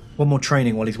more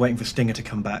training while he's waiting for Stinger to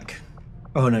come back.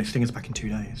 Oh no, Stinger's back in 2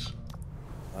 days.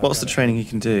 What's the training he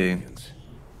can do?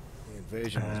 The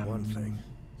invasion was one thing.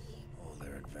 All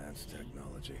their advanced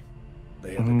technology.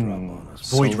 They had the drop on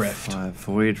us. Void Rift.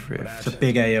 Void Rift. It's a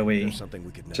big AoE. Something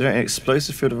we could Generate an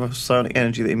explosive field of psionic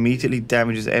energy that immediately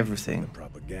damages everything.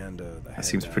 propaganda. That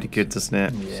seems pretty good, doesn't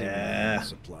it? Yeah.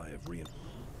 Supply of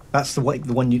That's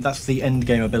that's the end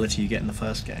game ability you get in the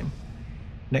first game.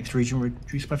 Next region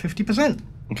reduced by 50%.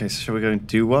 Okay, so shall we go and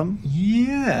do one?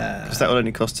 Yeah. Because that will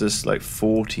only cost us like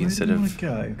 40 instead Where do of... we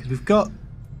go? Because we've got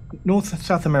North and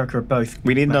South America are both.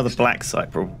 We need another maxed out. black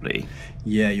site, probably.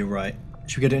 Yeah, you're right.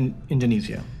 Should we go to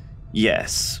Indonesia?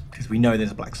 Yes. Because we know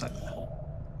there's a black site there.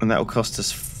 And that will cost us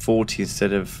 40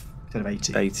 instead of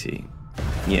 80. 80.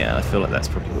 Yeah, I feel like that's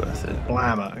probably worth it.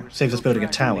 Blammo. Saves us building a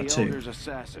tower too.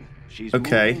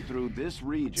 Okay.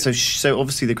 So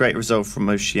obviously the Great Resolve from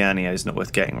Oceania is not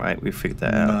worth getting, right? We figured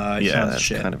that out. No, it Yeah, sounds that's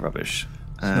shit. kind of rubbish.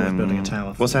 not worth building a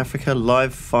tower for. What's Africa?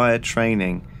 Live fire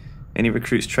training. Any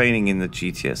recruits training in the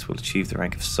GTS will achieve the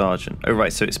rank of sergeant. Oh,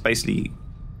 right, so it's basically...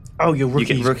 Oh, you're rookies.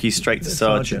 You get rookies straight to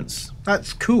sergeants.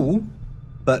 That's cool,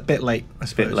 but a bit late, I It's a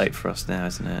suppose. bit late for us now,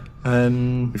 isn't it?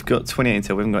 Should We've got 28 intel.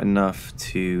 We haven't got enough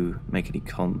to make any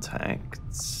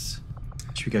contacts.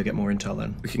 we go get more intel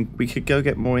then? We could go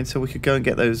get more intel. We could go and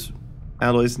get those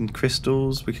alloys and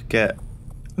crystals. We could get...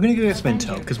 We're going to go get some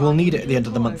intel, because we'll need it at the end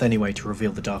of the month anyway to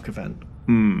reveal the Dark Event.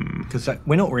 Because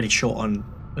we're not really short on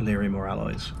Illyrium or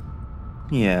alloys.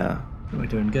 Yeah. We're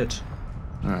doing good.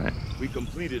 Alright. We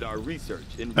completed our research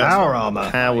in Power armor.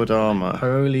 Powered armor.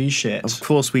 Holy shit. Of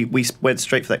course, we went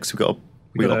straight for that because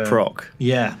we got a proc.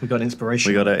 Yeah, we got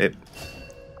inspiration. We got a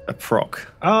proc.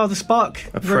 Oh, the spark.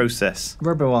 A process.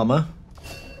 Robo armor.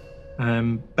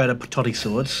 Better toddy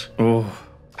swords. Oh.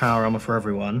 Power armor for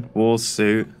everyone. War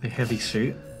suit. The heavy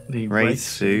suit. The Wraith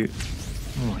suit.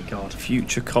 Oh my god.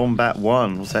 Future Combat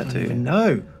 1. What's that do?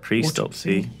 No.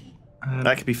 Priestopsy.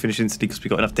 That could be finished instantly because we've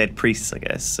got enough dead priests, I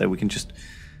guess. So we can take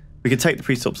the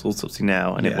priestopsy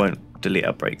now and it won't delete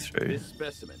our breakthrough. this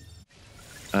specimen.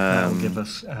 That'll give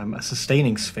us a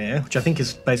sustaining sphere, which I think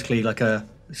is basically like a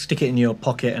stick it in your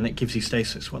pocket and it gives you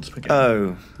stasis once per game.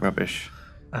 Oh, rubbish.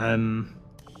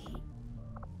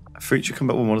 Future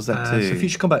Combat 1, what does that do? So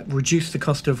future combat reduce the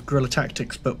cost of guerrilla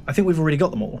tactics, but I think we've already got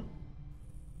them all.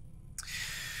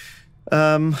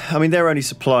 I mean, they're only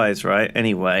supplies, right?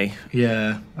 Anyway.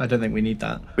 Yeah, I don't think we need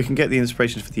that. We can get the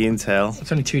inspiration for the intel.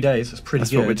 It's only 2 days. That's pretty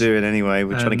That's good. what we're doing anyway.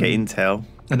 We're trying to get intel.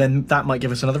 And then that might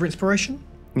give us another inspiration.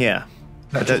 Yeah.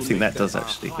 I don't think that does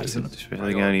actually. Because I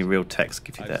think only real text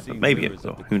give you that. But maybe it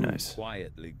will. Who knows?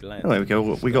 Anyway, we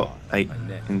go. We got 8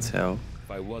 intel.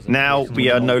 Now we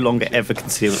are no longer ever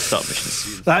concealed at start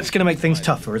missions. That's going to make things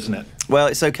tougher, isn't it? Well,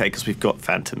 it's okay because we've got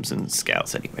phantoms and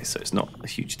scouts anyway, so it's not a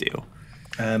huge deal.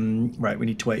 Right, we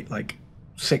need to wait like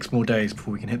 6 more days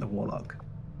before we can hit the warlock.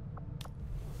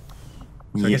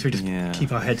 So I guess we just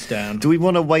keep our heads down. Do we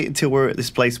want to wait until we're at this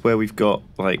place where we've got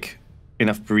like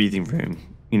enough breathing room?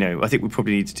 You know, I think we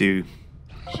probably need to do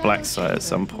black site at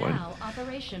some point.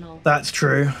 That's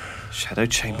true. Shadow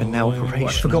chamber now I've operational.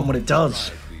 forgotten what it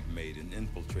does.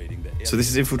 So this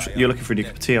is infiltrate. You're looking for a new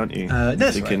cup of tea, aren't you?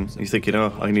 That's you're thinking,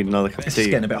 oh, I need another cup of It's tea.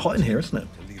 getting a bit hot in here, isn't it?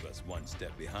 Leave us one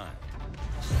step behind.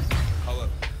 However,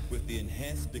 with the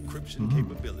enhanced decryption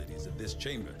capabilities of this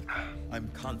chamber, I'm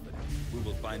confident we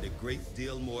will find a great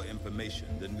deal more information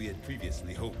than we had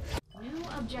previously hoped. New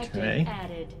objective Okay.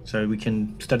 added. So we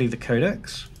can study the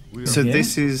codex. So Yeah.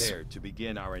 this is Prepared to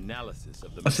begin our analysis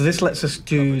of the So this lets us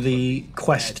do the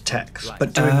quest tech,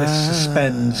 but doing this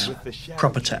suspends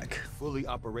proper tech. fully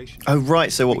operational. oh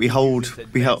right. So what we hold.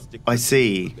 I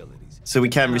see. So we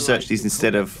can research these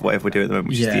instead of whatever we're doing at the moment,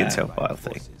 which Yeah. is the intel file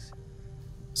thing.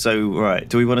 So right,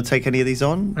 do we want to take any of these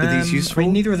on? Are these useful? I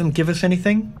mean, neither of them give us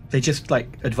anything. They just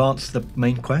like advance the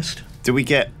main quest. Do we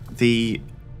get the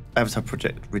Avatar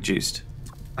project reduced?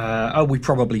 Oh, we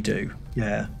probably do.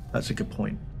 Yeah, that's a good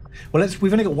point. Well,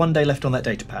 we've only got 1 day left on that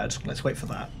data pad. Let's wait for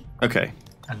that, Okay,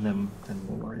 and then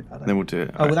we'll worry about it. then we'll do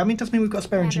it. Oh, well, that does mean we've got a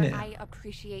spare engineer. I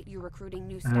appreciate you recruiting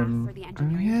new staff for the Oh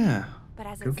engineering. yeah. But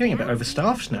as We're getting a bit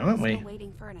overstaffed now, aren't we? Still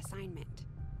waiting for an assignment.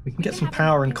 We can get We some have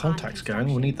power and anything on contacts going.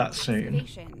 We'll need that soon.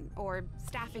 excavation Or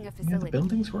staffing a Yeah, facility. the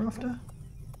buildings we're after?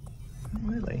 Not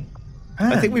really.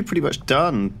 I think we've pretty much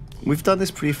done. We've done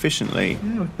this pretty efficiently.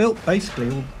 Yeah, we've built basically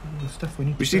all the stuff we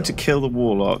need We to just need to kill the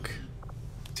warlock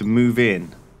to move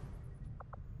in.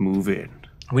 Move in.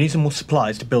 We need some more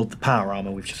supplies to build the power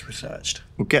armor we've just researched.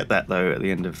 We'll get that though at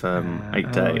the end of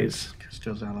 8 days.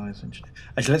 Crystals, alloys, engineer.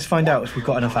 Actually, let's find out if we've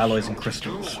got enough alloys and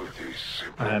crystals.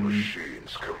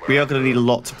 We are going to need a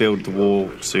lot to build the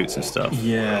war suits and stuff.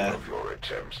 Yeah. Your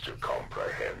attempts to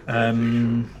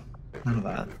comprehend None of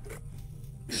that.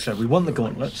 So we want the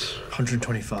gauntlets,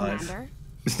 125. Commander,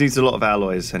 This needs a lot of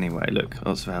alloys anyway. Look,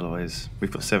 lots of alloys.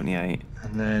 We've got 78.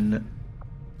 And then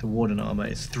The Warden armor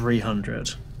is 300.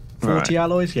 40 Right.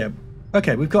 alloys? Yeah.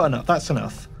 Okay, we've got enough. That's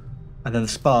enough. And then the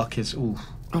spark is... Ooh,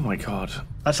 Oh my god.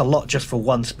 that's a lot just for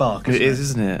one spark. It is,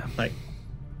 isn't it? Like,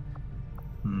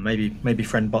 maybe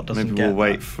Friendbot doesn't Maybe get we'll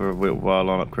wait that. for a little while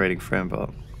on upgrading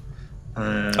Friendbot.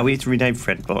 Oh, we need to rename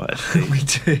Friendbot, actually. We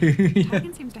do. Yeah.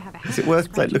 Morgan seems to have a Is it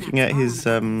worth like looking at his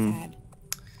I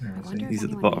He's wonder at if the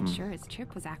anyone bottom. made sure his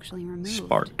chip was actually removed.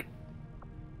 Spark?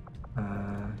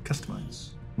 Customize.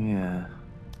 Yeah.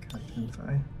 Character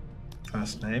info.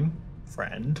 First name,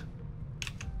 friend.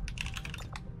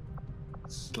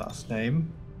 Last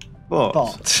name, What?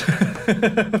 Bot.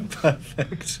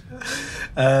 Perfect.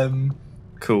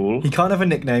 Cool. He can't have a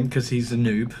nickname because he's a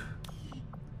noob.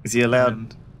 Is he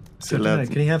allowed? Is he I don't know, allowed?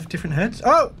 can he have different heads?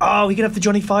 Oh, he can have the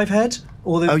Johnny 5 head?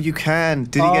 Or the Oh, you can.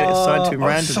 Did he get it assigned to him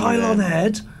randomly? Cylon then?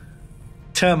 head,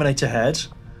 Terminator head,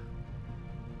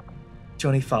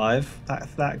 Johnny 5,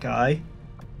 that guy,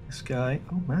 this guy.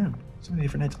 Oh man, so many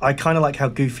different heads. I kind of like how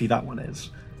goofy that one is,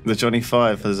 The Johnny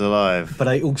 5 is alive. but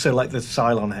I also like the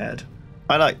Cylon head.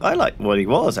 I like what he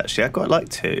was actually. I quite like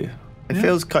too. It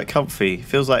feels quite comfy. It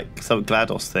feels like some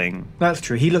GLaDOS thing. That's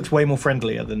true. He looks way more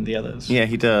friendlier than the others. Yeah,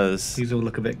 he does. These all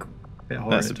look a bit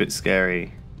horrid. That's a bit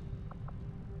scary.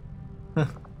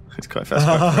 It's quite fast,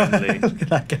 quite friendly. Look at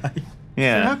that guy.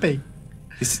 Yeah. So happy.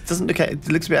 It doesn't look. It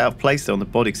looks a bit out of place though on the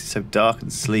body because it's so dark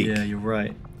and sleek. Yeah, you're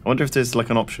right. I wonder if there's like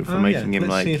an option for Oh, making him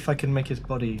Let's like see if I can make his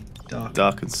body dark.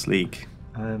 dark and sleek.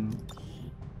 Arms.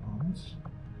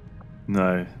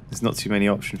 No, there's not too many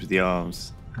options with the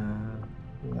arms.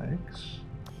 Legs.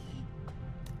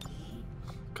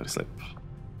 God, it's like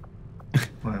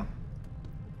Wow.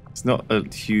 it's not a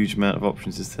huge amount of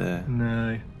options, is there?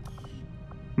 No.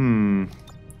 I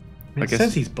It guess-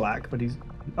 says he's black, but he's...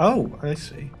 Oh, I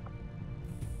see.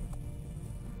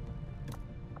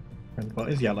 And what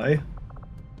is yellow?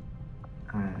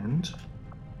 And...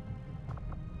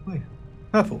 Wait,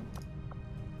 purple.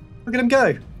 Look at him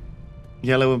go!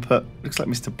 Yellow and put looks like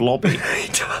Mr. Blobby. He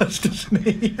does, doesn't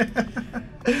he?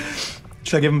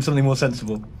 Should I give him something more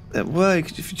sensible? Well,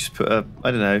 if you just put a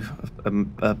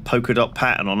polka dot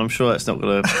pattern on, I'm sure that's not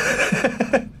going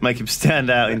to make him stand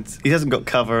out. He hasn't got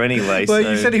cover anyway. Well, so.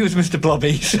 you said he was Mr.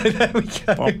 Blobby, so there we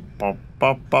go.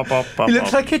 He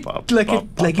looks like he's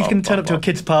going to turn up to a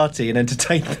kid's party and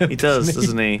entertain them. He does,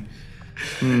 doesn't he?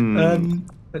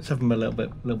 Let's have him a little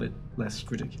bit less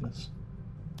ridiculous.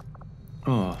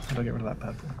 Oh, How do I get rid of that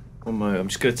bad boy? one moment. I'm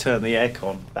just going to turn the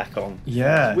aircon back on.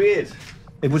 Yeah. Weird.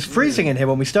 It was freezing in here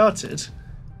when we started.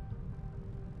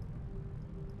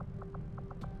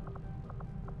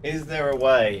 Is there a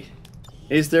way?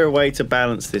 Is there a way to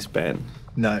balance this, Ben?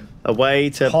 No. A way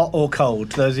to Hot or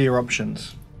cold, those are your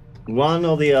options. one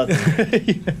or the other?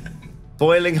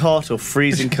 Boiling hot or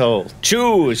freezing cold?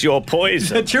 Choose your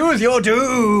poison. Choose your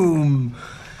doom!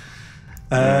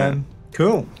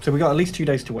 Cool. So we got at least 2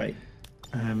 days to wait.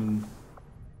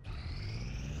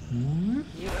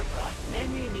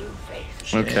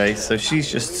 Okay, so she's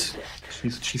just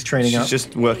She's training up.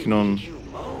 just working on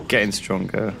getting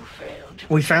stronger.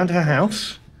 We found her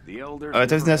house. Oh, I don't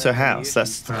think that's her house.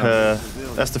 That's her.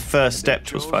 That's the first step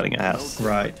towards finding a house.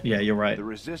 Right. Yeah, you're right.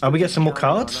 We get some more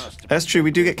cards. That's true.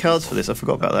 We do get cards for this. I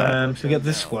forgot about that. So we get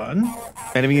this one.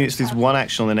 Enemy units lose one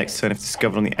action on the next turn if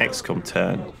discovered on the Xcom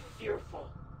turn.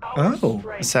 Oh.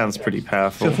 That sounds pretty So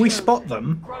powerful. if we spot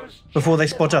them before they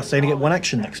spot us, they only get one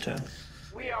action next turn.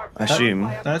 I assume.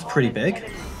 That's pretty big.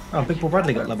 Oh, Big Ball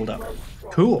Bradley got leveled up.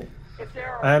 Cool. If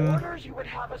there are orders you would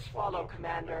have us follow,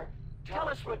 Commander, tell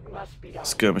us what must be done.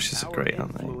 Skirmishes are great,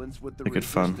 aren't they? They're good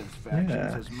fun.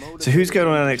 Yeah. So who's going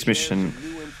on our next mission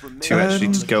to actually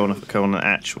just go on an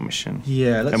actual mission?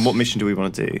 Yeah. And what mission do we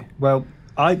want to do? Well,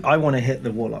 I want to hit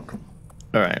the Warlock,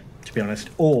 All right. to be honest,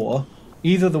 or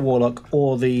either the Warlock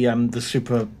or the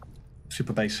super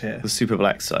base here. The super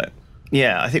black site.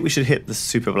 Yeah, I think we should hit the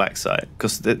super black site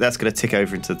because that's going to tick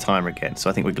over into the timer again. So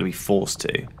I think we're going to be forced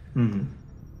to. Mm-hmm.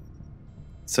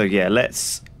 So yeah,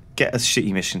 let's get a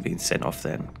shitty mission being sent off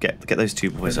then. Get those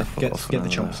two boys off. Get the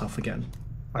chomps off again.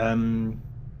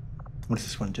 What is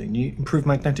this one doing? New improved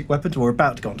magnetic weapons? We're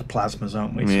about to go onto plasmas,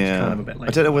 aren't we? So Yeah. it's kind of a bit late.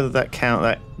 I don't know whether that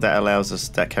that allows us,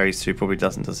 that carries through. Probably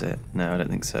doesn't, does it? No, I don't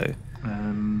think so.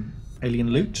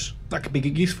 Alien loot. That could be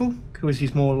useful. Could we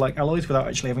use more like alloys without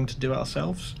actually having to do it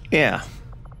ourselves? Yeah,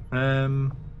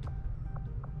 We'll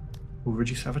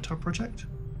reduce Avatar project.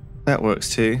 that works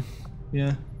too.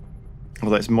 Yeah.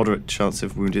 Although it's moderate chance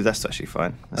of wounded, that's actually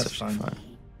fine. That's actually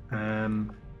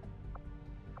fine.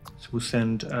 So we'll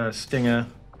send Stinger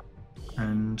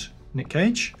and Nick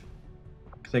Cage.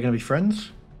 Because they're going to be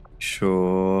friends.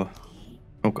 Sure.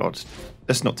 Oh god,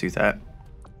 let's not do that.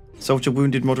 Soldier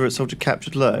wounded, moderate. Soldier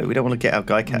captured, low. We don't want to get our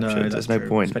guy captured. No, There's no true.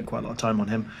 point. Spent quite a lot of time on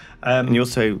him. And you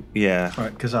also, yeah. All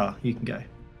right, Kazar, you can go.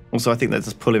 Also, I think that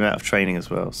just pull him out of training as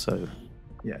well. So.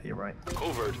 Yeah, you're right.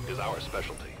 Covert is our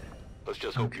specialty. Let's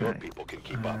just hope your people can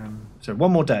keep up. So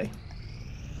one more day.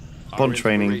 Bond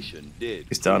training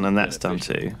is done, and that's done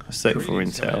too. Let's take for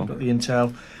intel. Got the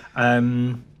intel.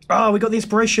 We got the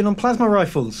inspiration on plasma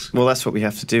rifles. Well, that's what we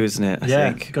have to do, isn't it? I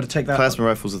think. Got to take that. Plasma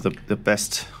rifles are the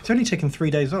best. It's only taken 3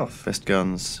 days off. Best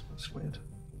guns. That's weird.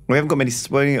 We haven't got many.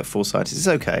 We're only at 4 scientists. It's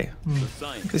okay.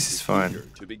 This is fine.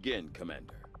 To begin,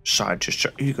 Commander. Scientist,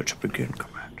 you got to begin,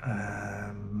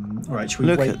 Commander. Right, should we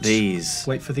Look wait? at these.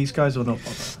 Wait for these guys or not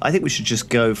bother? I think we should just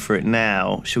go for it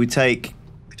now. Should we take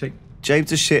Take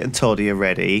James, Shit, and Toddy are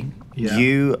ready. Yeah.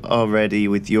 You are ready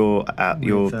with your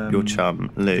With,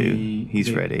 chum Lou. He's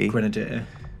the ready. Grenadier.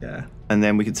 Yeah. And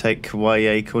then we can take Kawaii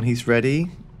Acorn. He's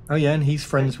ready. Oh yeah, and he's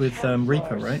friends with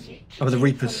Reaper, right? Oh, the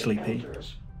Reaper's sleepy.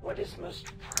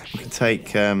 We can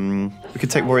take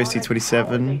Warrior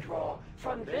C-27.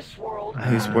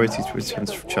 Who's Warrior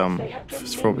C-27's chum?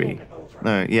 It's Robbie.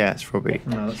 No, yeah, it's Robbie.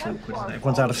 No, that's awkward, isn't it?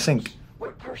 Everyone's out of sync.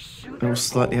 They're all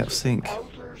slightly out of sync.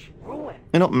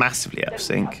 They're not massively out of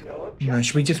sync. No,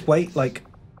 should we just wait like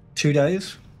 2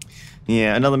 days?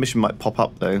 Yeah, another mission might pop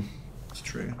up though. That's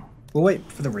true. We'll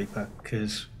wait for the Reaper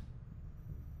because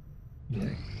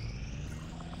you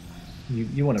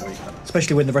want a Reaper,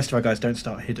 especially when the rest of our guys don't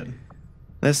start hidden.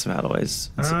 There's some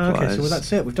alloys and supplies. Okay, so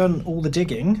that's it. We've done all the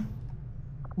digging.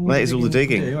 That is all the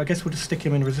digging. we do. I guess we'll just stick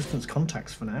him in resistance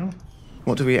contacts for now.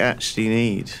 What do we actually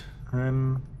need? I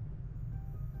don't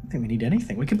think we need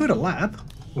anything. We can build a lab.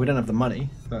 We don't have the money,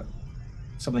 but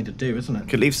something to do, isn't it?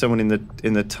 Could leave someone in the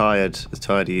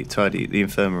the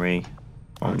infirmary.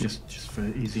 Oh, just for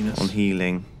easiness. On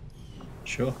healing.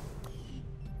 Sure.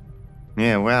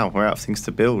 Yeah, wow, we're out of things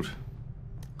to build.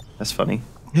 That's funny.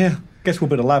 Yeah, guess we'll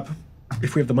build a lab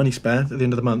if we have the money spare at the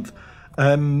end of the month.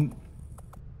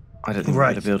 I don't think we're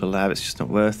going to build a lab. It's just not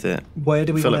worth it. Where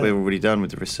do we? I feel like we're already done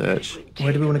with the research.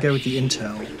 Where do we want to go with the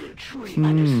intel?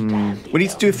 We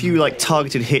need to do a few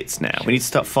targeted hits now. We need to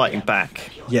start fighting back.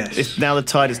 Yes. Now the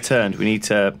tide has turned, we need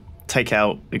to take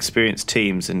out experienced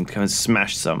teams and kind of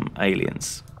smash some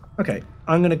aliens. Okay,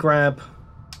 I'm going to grab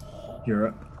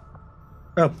Europe.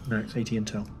 Oh no, it's 80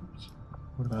 intel.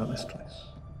 What about this place?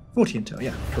 40 intel.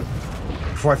 Yeah. Cool.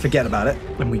 Before I forget about it,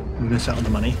 when we miss out on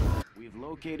the money.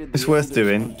 It's worth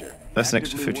doing. That's an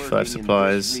extra 55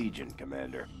 supplies.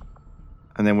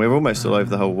 And then we're almost all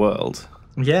over the whole world.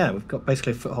 Yeah, we've got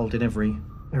basically a foothold in every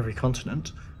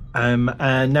continent. And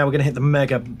now we're going to hit the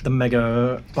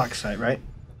mega black site, right?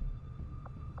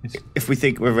 If we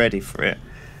think we're ready for it.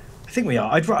 I think we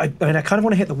are. I kind of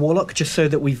want to hit the Warlock just so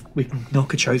that we can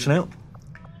knock a Chosen out.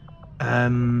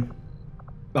 One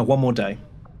more day.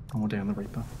 One more day on the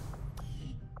Reaper.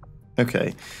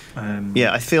 Okay.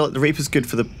 Yeah, I feel like the Reaper's good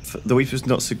for the Reaper's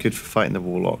not so good for fighting the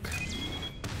Warlock.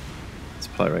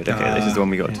 Supply raid. Okay, this is the one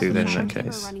we got to do then in that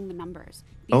case.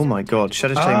 Oh my god,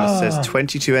 Shadow Chamber says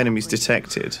 22 enemies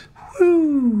detected.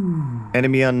 Woo.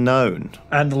 Enemy unknown.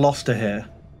 And lost are here.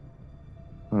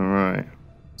 Alright.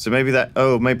 So maybe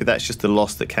that's just the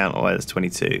loss that count why there's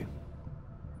 22.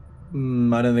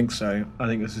 I don't think so. I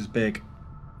think this is big.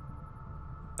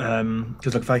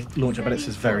 Because look, if I launch a bet, it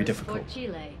says very difficult.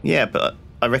 Yeah, but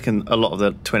I reckon a lot of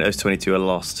those 22 are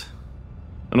lost.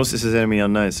 And also it says enemy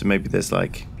unknown, so maybe there's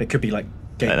it could be like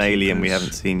an alien we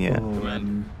haven't seen yet. Or,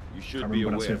 You should be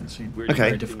aware. Okay.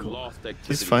 Very difficult.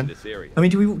 It's fine. I mean,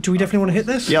 do we definitely want to hit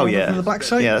this? Yeah, yeah. From the black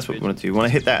site? Yeah, that's what we want to do. We want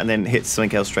to hit that and then hit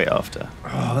something else straight after.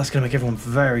 Oh, that's going to make everyone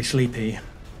very sleepy.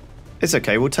 It's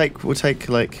okay. We'll take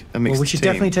like a mixed Well, we should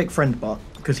team. definitely take Friendbot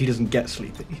because he doesn't get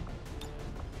sleepy.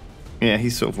 Yeah,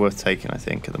 he's sort of worth taking, I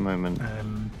think, at the moment.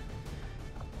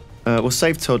 We'll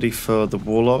save Toddy for the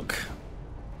Warlock.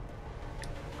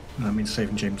 That means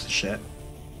saving James the shit.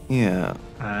 Yeah.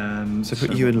 So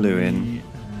put you and Lou in.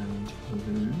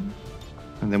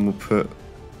 And then we'll put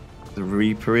the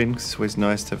Reaper in, because it's always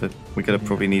nice to have we're going to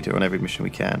probably need it on every mission we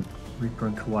can. Reaper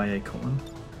and Kawaii Acorn.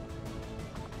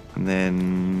 And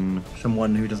then...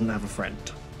 someone who doesn't have a friend.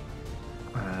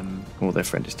 Or their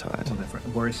friend is tired.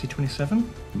 Warrior C-27?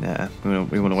 Nah,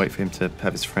 we want to wait for him to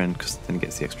have his friend, because then he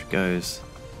gets the extra goes.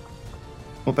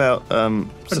 What about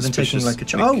Better than taking like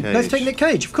a let's take Nick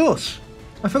Cage, of course.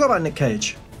 I forgot about Nick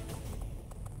Cage.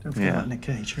 Don't forget about Nick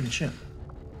Cage. Holy shit.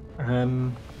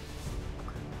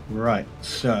 Right.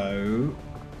 So,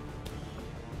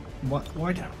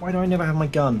 why do I never have my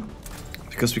gun?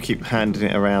 Because we keep handing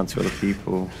it around to other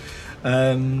people.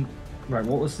 Right.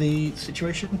 What was the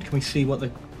situation? Can we see what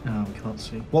the? Oh, we can't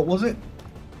see. What was it?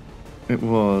 It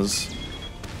was.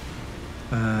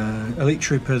 Elite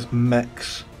Troopers,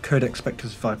 Mechs, Codex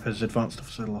Spectres, Vipers, Advanced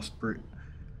Officer, Lost Brute.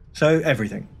 So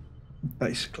everything,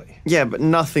 basically. Yeah, but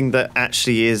nothing that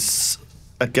actually is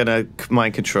gonna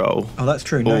mind control. Oh, that's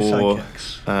true. No or,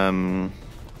 sidekicks.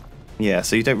 Yeah,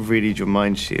 so you don't really need your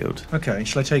mind shield. Okay,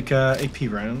 shall I take AP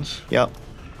rounds? Yep.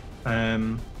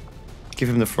 Give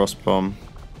him the frost bomb.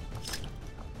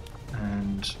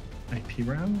 And AP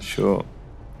rounds? Sure.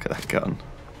 Look at that gun.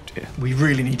 Dear. We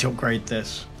really need to upgrade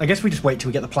this. I guess we just wait till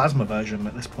we get the plasma version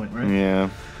at this point, right? Yeah.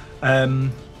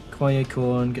 Kwaye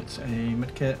Korn gets a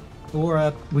medkit.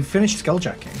 Or we've finished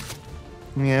skulljacking.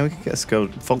 Yeah, we could get a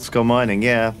false skull mining.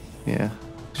 Yeah.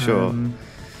 Sure.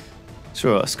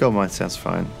 Sure, a skull mine sounds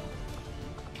fine.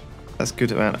 That's a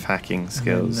good amount of hacking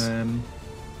skills. Then,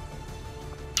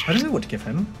 I don't know what to give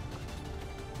him.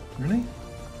 Really?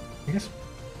 I guess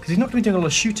because he's not going to be doing a lot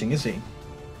of shooting, is he?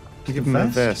 You give him a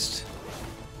vest.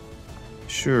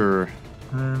 Sure.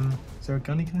 Is there a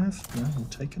gun he can have? No, all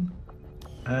taken.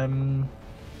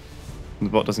 The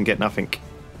bot doesn't get nothing.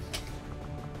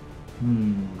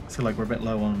 I feel like we're a bit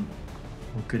low on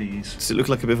goodies. Does it look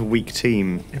like a bit of a weak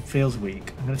team? It feels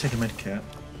weak. I'm going to take a medkit.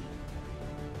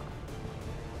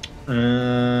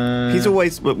 He's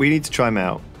always. Look, we need to try him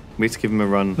out. We need to give him a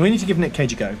run. We need to give Nick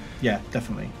Cage a go. Yeah,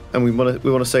 definitely. And we want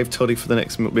to save Toddy for the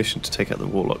next mission to take out the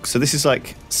Warlock. So this is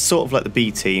like sort of like the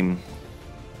B team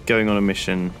going on a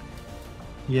mission.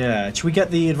 Yeah. Should we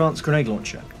get the advanced grenade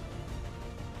launcher?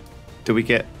 Do we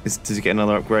get? Does he get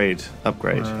another upgrade?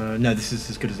 No, this is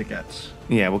as good as it gets.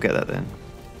 Yeah, we'll get that then.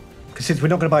 Because since we're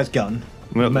not going to buy his gun,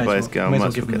 we're not going to buy his gun. We might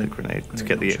as well give get him the grenade to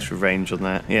get the extra range on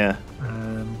that. Yeah.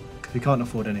 Because we can't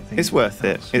afford anything. It's worth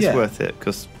it. It's worth it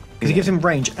because he gives him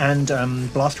range and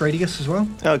blast radius as well.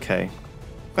 Okay,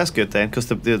 that's good then because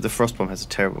the frost bomb has a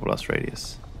terrible blast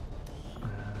radius.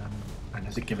 And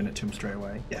has it given it to him straight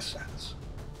away? Yes, it has.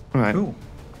 All right. Cool.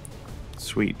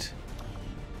 Sweet.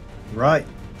 Right.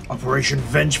 Operation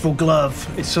Vengeful Glove.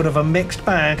 It's sort of a mixed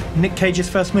bag. Nick Cage's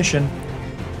first mission.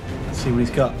 Let's see what he's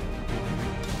got.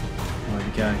 There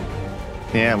we go.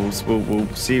 Yeah, we'll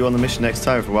see you on the mission next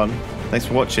time, everyone. Thanks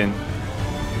for watching.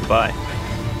 Bye.